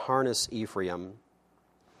 God would harness Ephraim.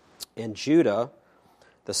 And Judah,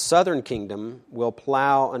 the southern kingdom, will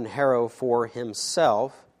plow and harrow for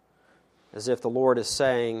himself, as if the Lord is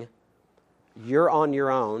saying, you're on your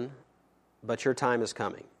own, but your time is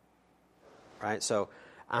coming. Right? So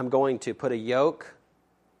I'm going to put a yoke,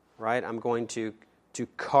 right? I'm going to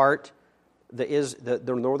cart the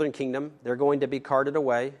northern kingdom. They're going to be carted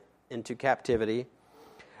away into captivity.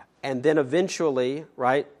 And then eventually,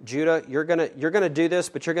 right, Judah, you're gonna do this,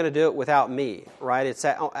 but you're gonna do it without me, right? It's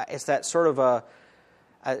that sort of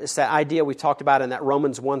it's that idea we talked about in that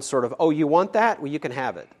Romans 1 sort of, oh, you want that? Well, you can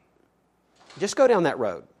have it. Just go down that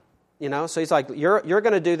road, you know? So he's like, you're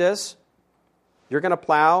gonna do this. You're gonna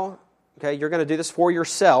plow, okay? You're gonna do this for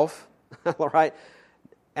yourself, all right?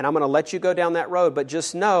 And I'm going to let you go down that road, but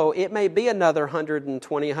just know it may be another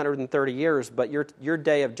 120, 130 years, but your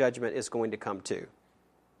day of judgment is going to come too.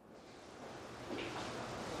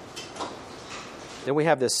 Then we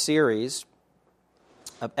have this series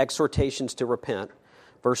of exhortations to repent.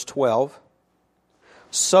 Verse 12,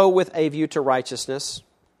 sow with a view to righteousness,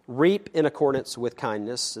 reap in accordance with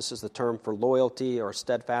kindness. This is the term for loyalty or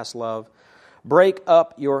steadfast love. Break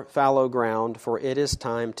up your fallow ground, for it is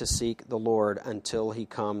time to seek the Lord until he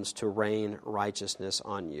comes to rain righteousness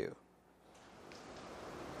on you.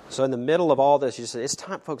 So in the middle of all this, you say, it's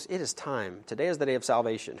time, folks, it is time. Today is the day of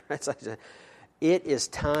salvation. Right? It is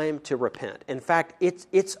time to repent. In fact,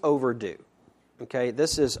 it's overdue. Okay,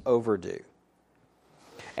 this is overdue.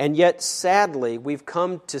 And yet, sadly, we've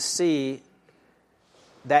come to see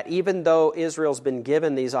that even though Israel's been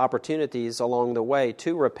given these opportunities along the way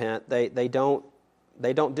to repent, they don't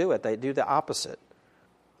do it. They do the opposite.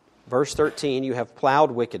 Verse 13, you have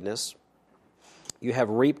plowed wickedness, you have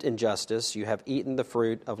reaped injustice, you have eaten the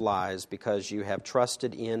fruit of lies, because you have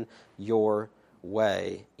trusted in your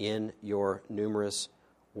way, in your numerous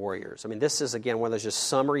warriors. I mean, this is, again, one of those just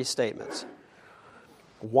summary statements.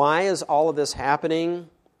 Why is all of this happening?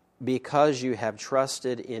 Because you have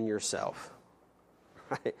trusted in yourself.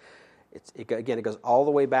 Right? Again, it goes all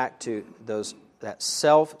the way back to that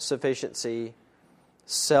self-sufficiency,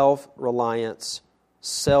 self-reliance,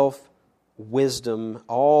 self-wisdom,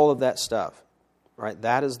 all of that stuff. Right?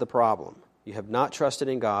 That is the problem. You have not trusted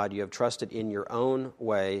in God. You have trusted in your own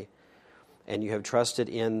way, and you have trusted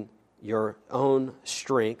in your own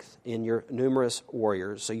strength, in your numerous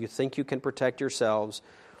warriors. So you think you can protect yourselves.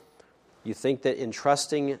 You think that in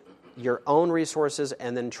trusting your own resources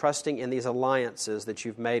and then trusting in these alliances that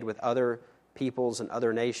you've made with other peoples and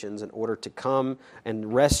other nations in order to come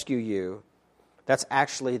and rescue you, that's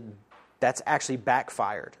actually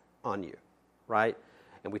backfired on you, right?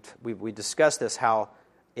 And we discussed this, how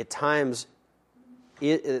at times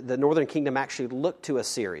the northern kingdom actually looked to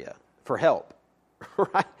Assyria for help,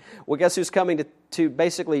 right? Well, guess who's coming to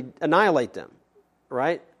basically annihilate them,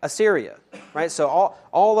 right? Assyria, right? So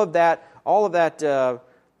all of that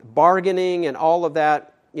bargaining and all of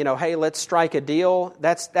that, hey, let's strike a deal.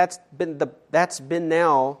 That's been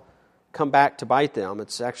now come back to bite them.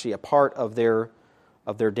 It's actually a part of their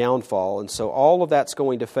downfall, and so all of that's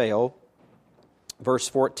going to fail. Verse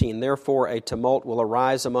 14, therefore a tumult will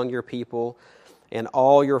arise among your people, and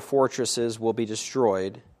all your fortresses will be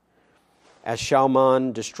destroyed, as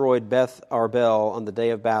Shalman destroyed Beth Arbel on the day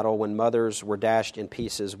of battle, when mothers were dashed in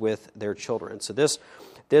pieces with their children. So this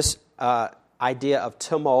idea of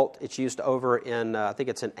tumult, it's used over in, I think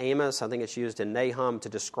it's in Amos, I think it's used in Nahum to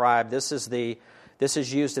describe, this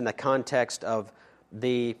is used in the context of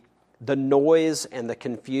the noise and the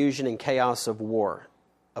confusion and chaos of war,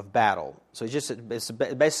 of battle. So it's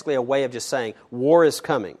basically a way of just saying, war is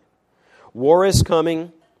coming. War is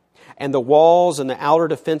coming, and the walls and the outer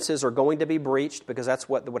defenses are going to be breached, because that's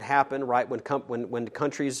what would happen, right? When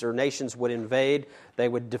countries or nations would invade, they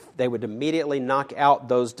would immediately knock out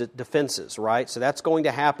those defenses, right? So that's going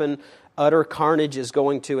to happen. Utter carnage is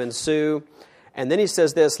going to ensue. And then he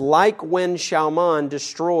says this, like when Shalman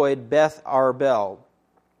destroyed Beth Arbel,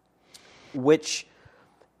 which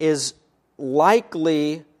is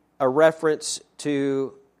likely a reference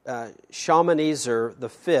to Shalmaneser the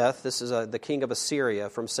fifth. This is the king of Assyria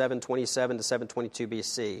from 727 to 722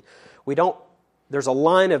 BC. There's a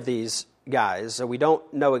line of these guys, so we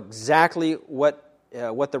don't know exactly what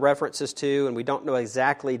the reference is to, and we don't know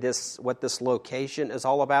exactly what this location is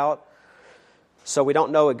all about. So we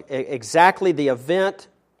don't know exactly the event.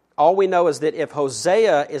 All we know is that if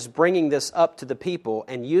Hosea is bringing this up to the people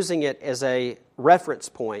and using it as a reference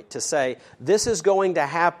point to say, this is going to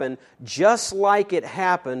happen just like it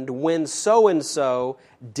happened when so-and-so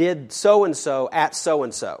did so-and-so at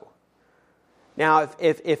so-and-so. Now,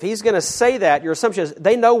 if he's going to say that, your assumption is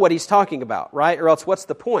they know what he's talking about, right? Or else what's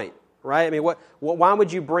the point, right? I mean, why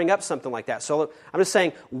would you bring up something like that? So I'm just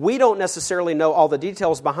saying, we don't necessarily know all the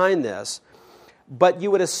details behind this, but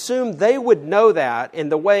you would assume they would know that,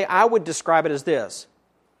 and the way I would describe it is this.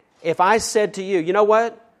 If I said to you, you know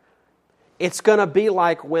what? It's going to be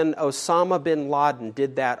like when Osama bin Laden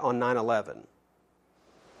did that on 9/11.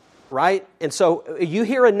 Right? And so you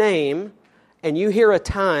hear a name, and you hear a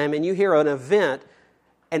time, and you hear an event,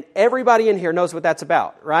 and everybody in here knows what that's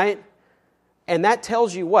about, right? And that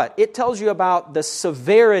tells you what? It tells you about the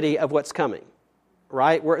severity of what's coming,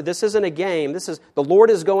 right? This isn't a game. The Lord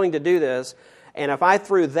is going to do this. And if I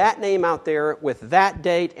threw that name out there with that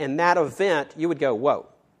date and that event, you would go, whoa.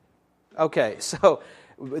 Okay, so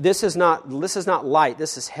this is not light.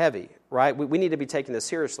 This is heavy, right? We need to be taking this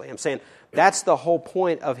seriously. I'm saying that's the whole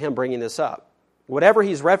point of him bringing this up. Whatever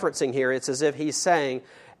he's referencing here, it's as if he's saying,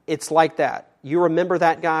 it's like that. You remember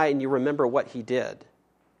that guy and you remember what he did,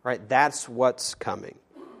 right? That's what's coming.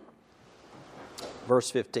 Verse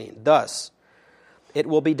 15, thus it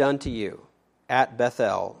will be done to you at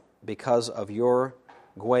Bethel because of your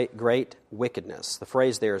great wickedness. The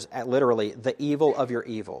phrase there is literally the evil of your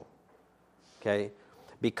evil. Okay?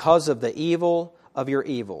 Because of the evil of your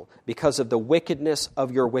evil, because of the wickedness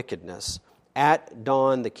of your wickedness, at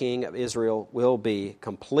dawn the king of Israel will be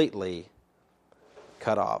completely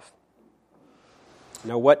cut off.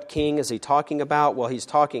 Now, what king is he talking about? Well, he's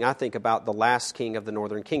talking, I think, about the last king of the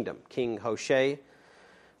northern kingdom, King Hosea.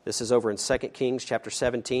 This is over in 2 Kings chapter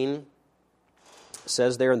 17. It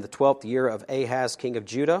says there, in the 12th year of Ahaz, king of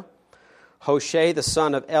Judah, Hosea, the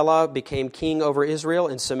son of Elah, became king over Israel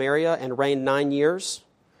in Samaria and reigned 9 years.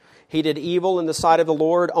 He did evil in the sight of the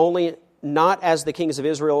Lord, only not as the kings of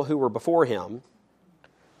Israel who were before him.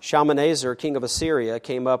 Shalmaneser, king of Assyria,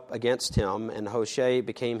 came up against him, and Hosea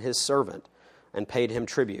became his servant and paid him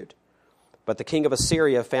tribute. But the king of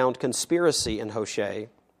Assyria found conspiracy in Hosea,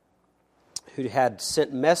 who had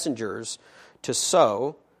sent messengers to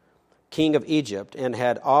So, king of Egypt, and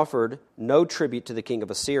had offered no tribute to the king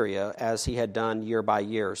of Assyria, as he had done year by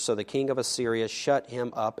year. So the king of Assyria shut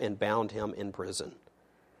him up and bound him in prison.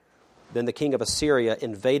 Then the king of Assyria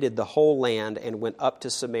invaded the whole land and went up to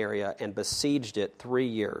Samaria and besieged it 3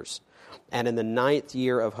 years. And in the 9th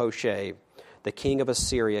year of Hosea, the king of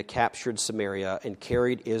Assyria captured Samaria and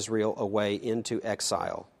carried Israel away into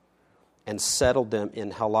exile and settled them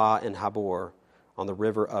in Halah and Habor on the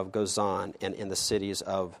river of Gozan and in the cities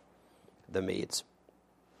of the Medes.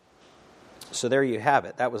 So there you have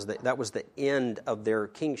it. That was the end of their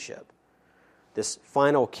kingship. this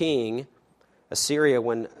final king, Assyria,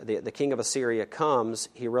 when the king of Assyria comes,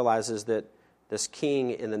 he realizes that this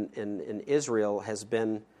king in Israel has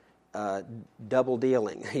been double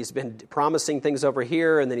dealing. He's been promising things over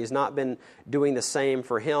here, and then he's not been doing the same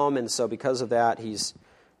for him, and so because of that, he's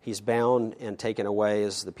bound and taken away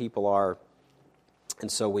as the people are. And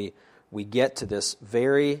so we get to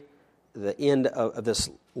the end of this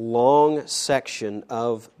long section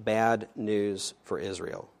of bad news for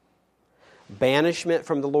Israel. Banishment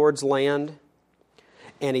from the Lord's land,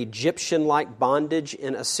 an Egyptian-like bondage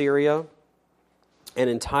in Assyria, an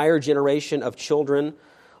entire generation of children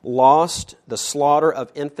lost, the slaughter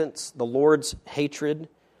of infants, the Lord's hatred,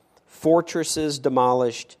 fortresses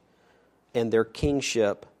demolished, and their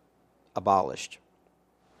kingship abolished.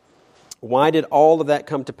 Why did all of that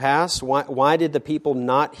come to pass? Why did the people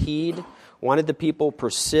not heed? Why did the people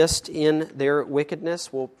persist in their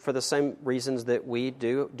wickedness? Well, for the same reasons that we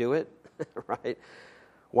do it, right?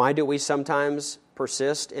 Why do we sometimes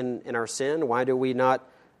persist in our sin? Why do we not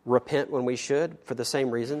repent when we should? For the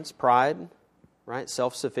same reasons. Pride, right?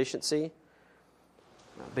 Self-sufficiency.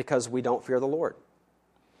 Because we don't fear the Lord,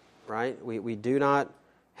 right? We do not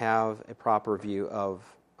have a proper view of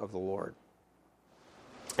the Lord.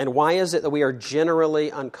 And why is it that we are generally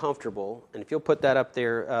uncomfortable? And if you'll put that up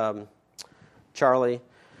there, Charlie,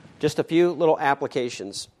 just a few little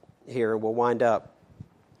applications here, and we'll wind up.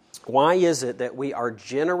 Why is it that we are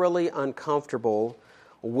generally uncomfortable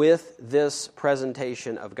with this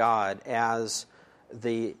presentation of God as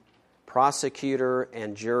the prosecutor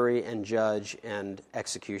and jury and judge and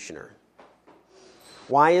executioner?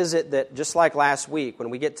 Why is it that, just like last week, when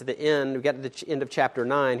we get to the end, we get to the end of chapter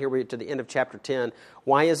 9, here we get to the end of chapter 10,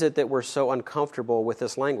 why is it that we're so uncomfortable with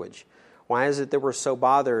this language? Why is it that we're so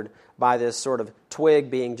bothered by this sort of twig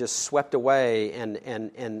being just swept away and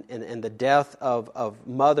the death of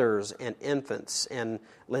mothers and infants and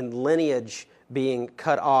lineage being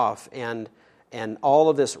cut off and all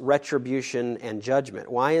of this retribution and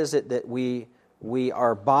judgment? Why is it that we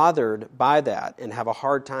are bothered by that and have a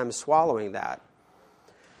hard time swallowing that?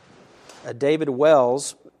 David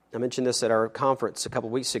Wells, I mentioned this at our conference a couple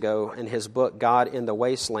of weeks ago, in his book, God in the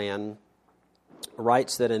Wasteland,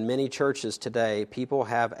 writes that in many churches today, people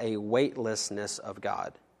have a weightlessness of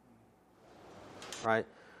God. Right?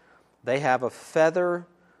 They have a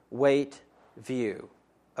featherweight view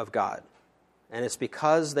of God. And it's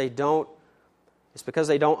because they don't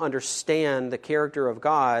understand the character of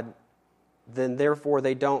God, then therefore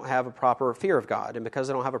they don't have a proper fear of God. And because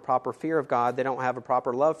they don't have a proper fear of God, they don't have a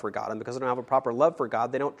proper love for God. And because they don't have a proper love for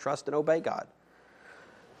God, they don't trust and obey God.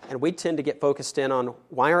 And we tend to get focused in on,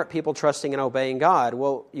 why aren't people trusting and obeying God?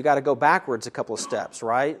 Well, you got to go backwards a couple of steps,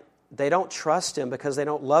 right? They don't trust Him because they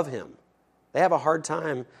don't love Him. They have a hard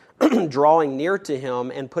time drawing near to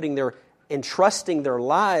Him and entrusting their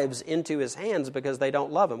lives into His hands because they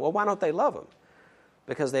don't love Him. Well, why don't they love Him?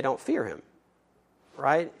 Because they don't fear Him.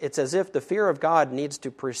 Right? It's as if the fear of God needs to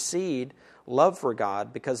precede love for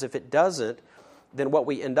God, because if it doesn't, then what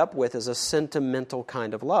we end up with is a sentimental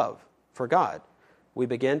kind of love for God. We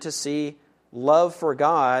begin to see love for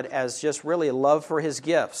God as just really love for His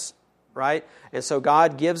gifts, right? And so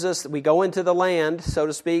God gives us, we go into the land, so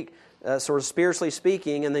to speak, sort of spiritually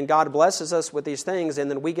speaking, and then God blesses us with these things, and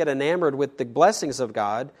then we get enamored with the blessings of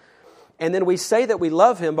God, and then we say that we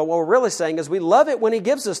love Him, but what we're really saying is we love it when He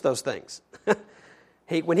gives us those things.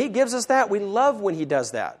 When He gives us that, we love when He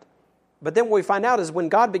does that. But then what we find out is when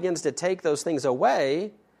God begins to take those things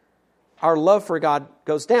away, our love for God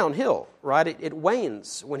goes downhill, right? It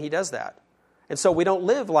wanes when He does that. And so we don't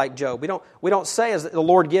live like Job. We don't say as the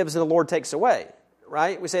Lord gives and the Lord takes away,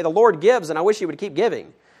 right? We say the Lord gives and I wish He would keep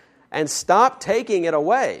giving. And stop taking it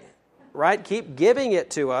away, right? Keep giving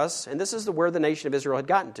it to us. And this is where the nation of Israel had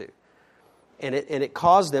gotten to. And it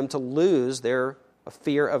caused them to lose their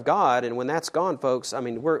fear of God. And when that's gone, folks, I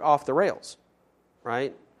mean, we're off the rails,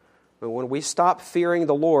 right? But when we stop fearing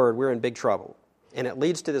the Lord, we're in big trouble. And it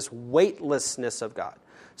leads to this weightlessness of God.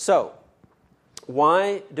 So,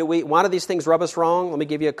 why do these things rub us wrong? Let me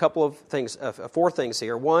give you a couple of things, 4 things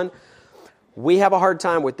here. One, we have a hard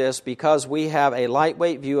time with this because we have a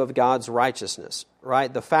lightweight view of God's righteousness,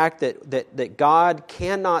 right? The fact that God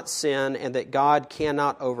cannot sin and that God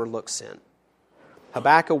cannot overlook sin.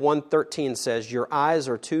 Habakkuk 1:13 says, "Your eyes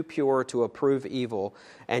are too pure to approve evil,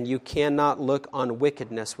 and you cannot look on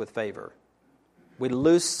wickedness with favor." We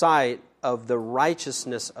lose sight of the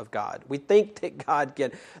righteousness of God. We think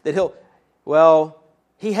that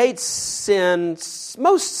He hates sin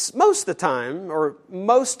most of the time, or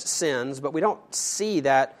most sins, but we don't see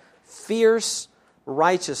that fierce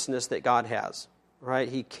righteousness that God has. right?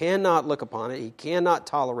 He cannot look upon it. He cannot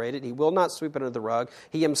tolerate it. He will not sweep it under the rug.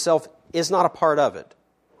 He himself is not a part of it,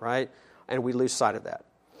 right? And we lose sight of that.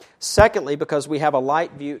 Secondly, because we have a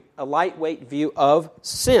lightweight view of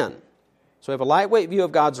sin. So we have a lightweight view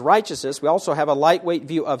of God's righteousness. We also have a lightweight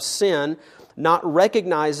view of sin, not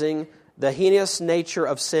recognizing the heinous nature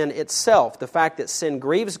of sin itself. The fact that sin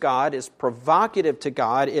grieves God, is provocative to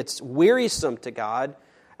God, it's wearisome to God,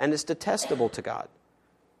 and it's detestable to God.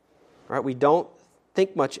 Right? We don't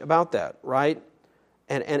think much about that, right?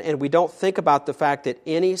 And we don't think about the fact that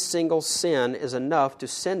any single sin is enough to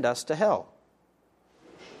send us to hell.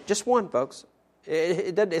 Just one, folks.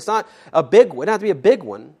 It's not a big one. It doesn't have to be a big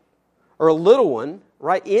one or a little one,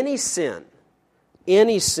 right? Any sin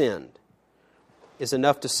is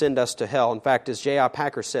enough to send us to hell. In fact, as J.I.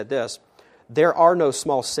 Packer said this, there are no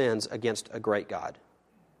small sins against a great God.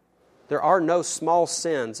 There are no small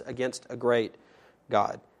sins against a great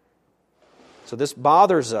God. So this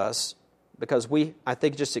bothers us because I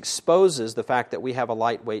think just exposes the fact that we have a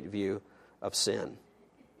lightweight view of sin.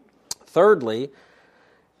 Thirdly,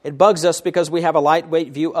 it bugs us because we have a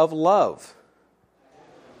lightweight view of love.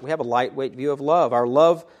 We have a lightweight view of love.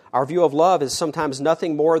 Our view of love is sometimes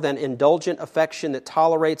nothing more than indulgent affection that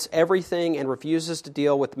tolerates everything and refuses to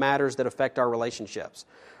deal with matters that affect our relationships.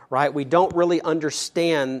 Right? We don't really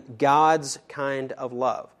understand God's kind of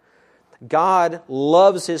love. God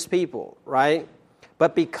loves His people, right?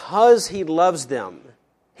 But because He loves them,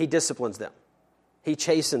 He disciplines them. He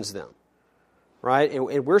chastens them, right?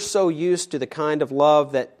 And we're so used to the kind of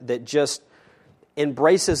love that just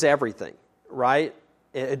embraces everything, right?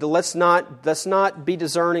 Let's not be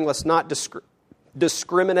discerning. Let's not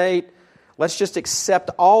discriminate. Let's just accept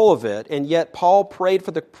all of it. And yet Paul prayed for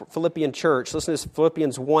the Philippian church. Listen to this,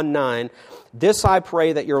 Philippians 1:9. This I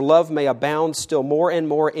pray, that your love may abound still more and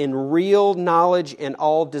more in real knowledge and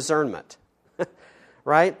all discernment.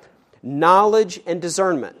 Right? Knowledge and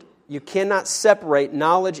discernment. You cannot separate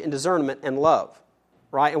knowledge and discernment and love.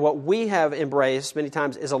 Right? And what we have embraced many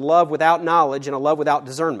times is a love without knowledge and a love without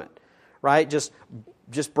discernment. Right? Just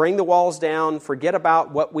bring the walls down, forget about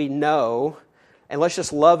what we know, and let's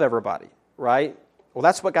just love everybody. Right? Well,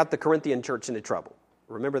 that's what got the Corinthian church into trouble.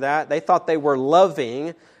 Remember that? They thought they were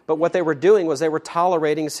loving, but what they were doing was they were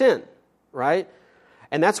tolerating sin. Right?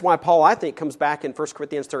 And that's why Paul, I think, comes back in 1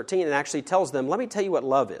 Corinthians 13 and actually tells them, let me tell you what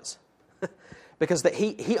love is. Because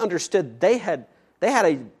he understood they had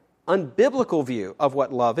an unbiblical view of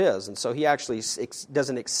what love is. And so he actually does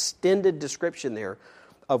an extended description there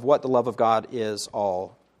of what the love of God is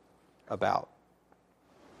all about.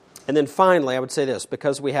 And then finally, I would say this,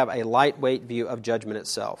 because we have a lightweight view of judgment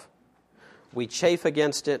itself. We chafe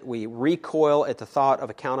against it. We recoil at the thought of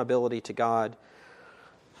accountability to God.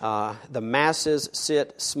 The masses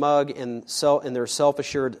sit smug in their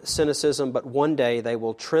self-assured cynicism, but one day they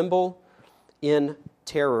will tremble in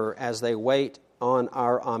terror as they wait on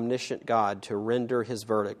our omniscient God to render His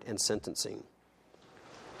verdict and sentencing.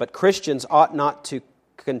 But Christians ought not to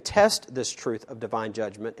contest this truth of divine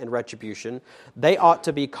judgment and retribution. They ought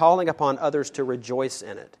to be calling upon others to rejoice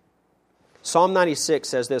in it. Psalm 96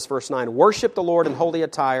 says this, verse 9, worship the Lord in holy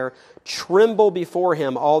attire, tremble before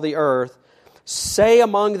Him, all the earth. Say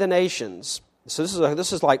among the nations, so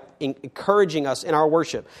this is like encouraging us in our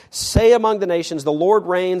worship. Say among the nations, the Lord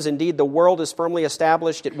reigns. Indeed, the world is firmly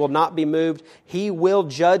established. It will not be moved. He will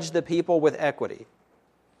judge the people with equity.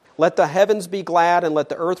 Let the heavens be glad and let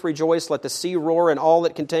the earth rejoice. Let the sea roar and all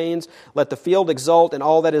it contains. Let the field exult and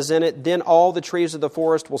all that is in it. Then all the trees of the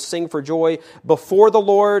forest will sing for joy before the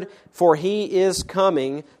Lord, for He is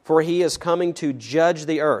coming to judge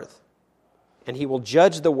the earth. And He will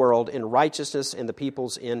judge the world in righteousness and the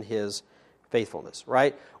peoples in His faithfulness,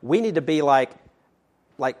 right? We need to be like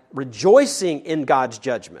rejoicing in God's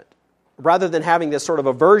judgment rather than having this sort of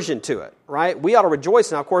aversion to it, right? We ought to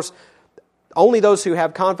rejoice. Now, of course, only those who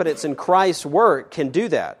have confidence in Christ's work can do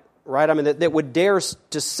that, right? I mean, that would dare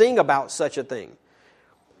to sing about such a thing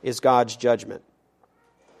is God's judgment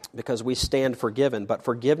because we stand forgiven. But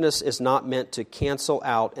forgiveness is not meant to cancel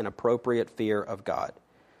out an appropriate fear of God.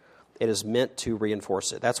 It is meant to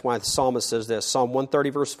reinforce it. That's why the psalmist says this, Psalm 130,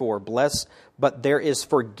 verse 4, bless, but there is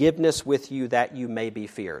forgiveness with you that you may be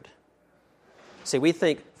feared. See, we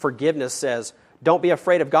think forgiveness says, don't be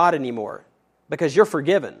afraid of God anymore because you're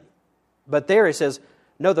forgiven. But there it says,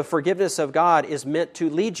 no, the forgiveness of God is meant to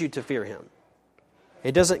lead you to fear Him.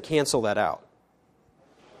 It doesn't cancel that out.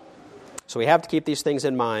 So we have to keep these things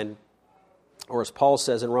in mind. Or as Paul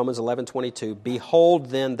says in Romans 11:22, behold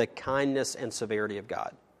then the kindness and severity of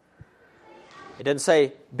God. It doesn't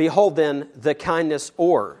say, behold then the kindness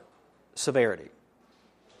or severity.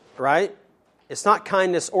 Right? It's not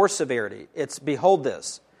kindness or severity. It's, behold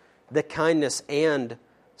this, the kindness and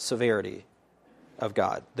severity of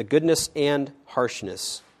God, the goodness and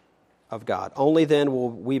harshness of God. Only then will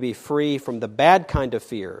we be free from the bad kind of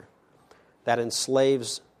fear that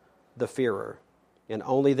enslaves the fearer. And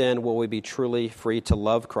only then will we be truly free to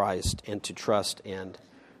love Christ and to trust and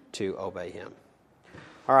to obey Him.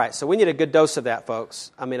 All right, so we need a good dose of that,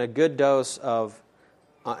 folks. I mean, a good dose of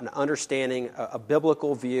an understanding, a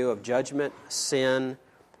biblical view of judgment, sin,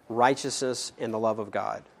 righteousness, and the love of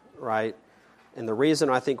God, right? And the reason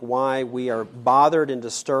I think why we are bothered and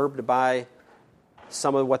disturbed by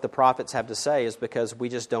some of what the prophets have to say is because we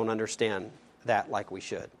just don't understand that like we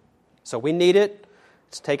should. So we need it.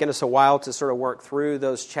 It's taken us a while to sort of work through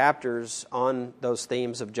those chapters on those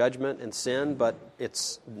themes of judgment and sin, but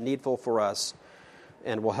it's needful for us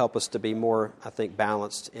and will help us to be more, I think,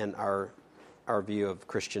 balanced in our view of the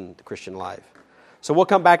Christian life. So we'll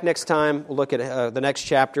come back next time. We'll look at the next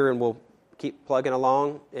chapter, and we'll keep plugging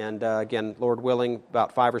along. And again, Lord willing,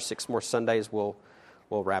 about 5 or 6 more Sundays, we'll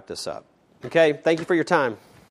wrap this up. Okay, thank you for your time.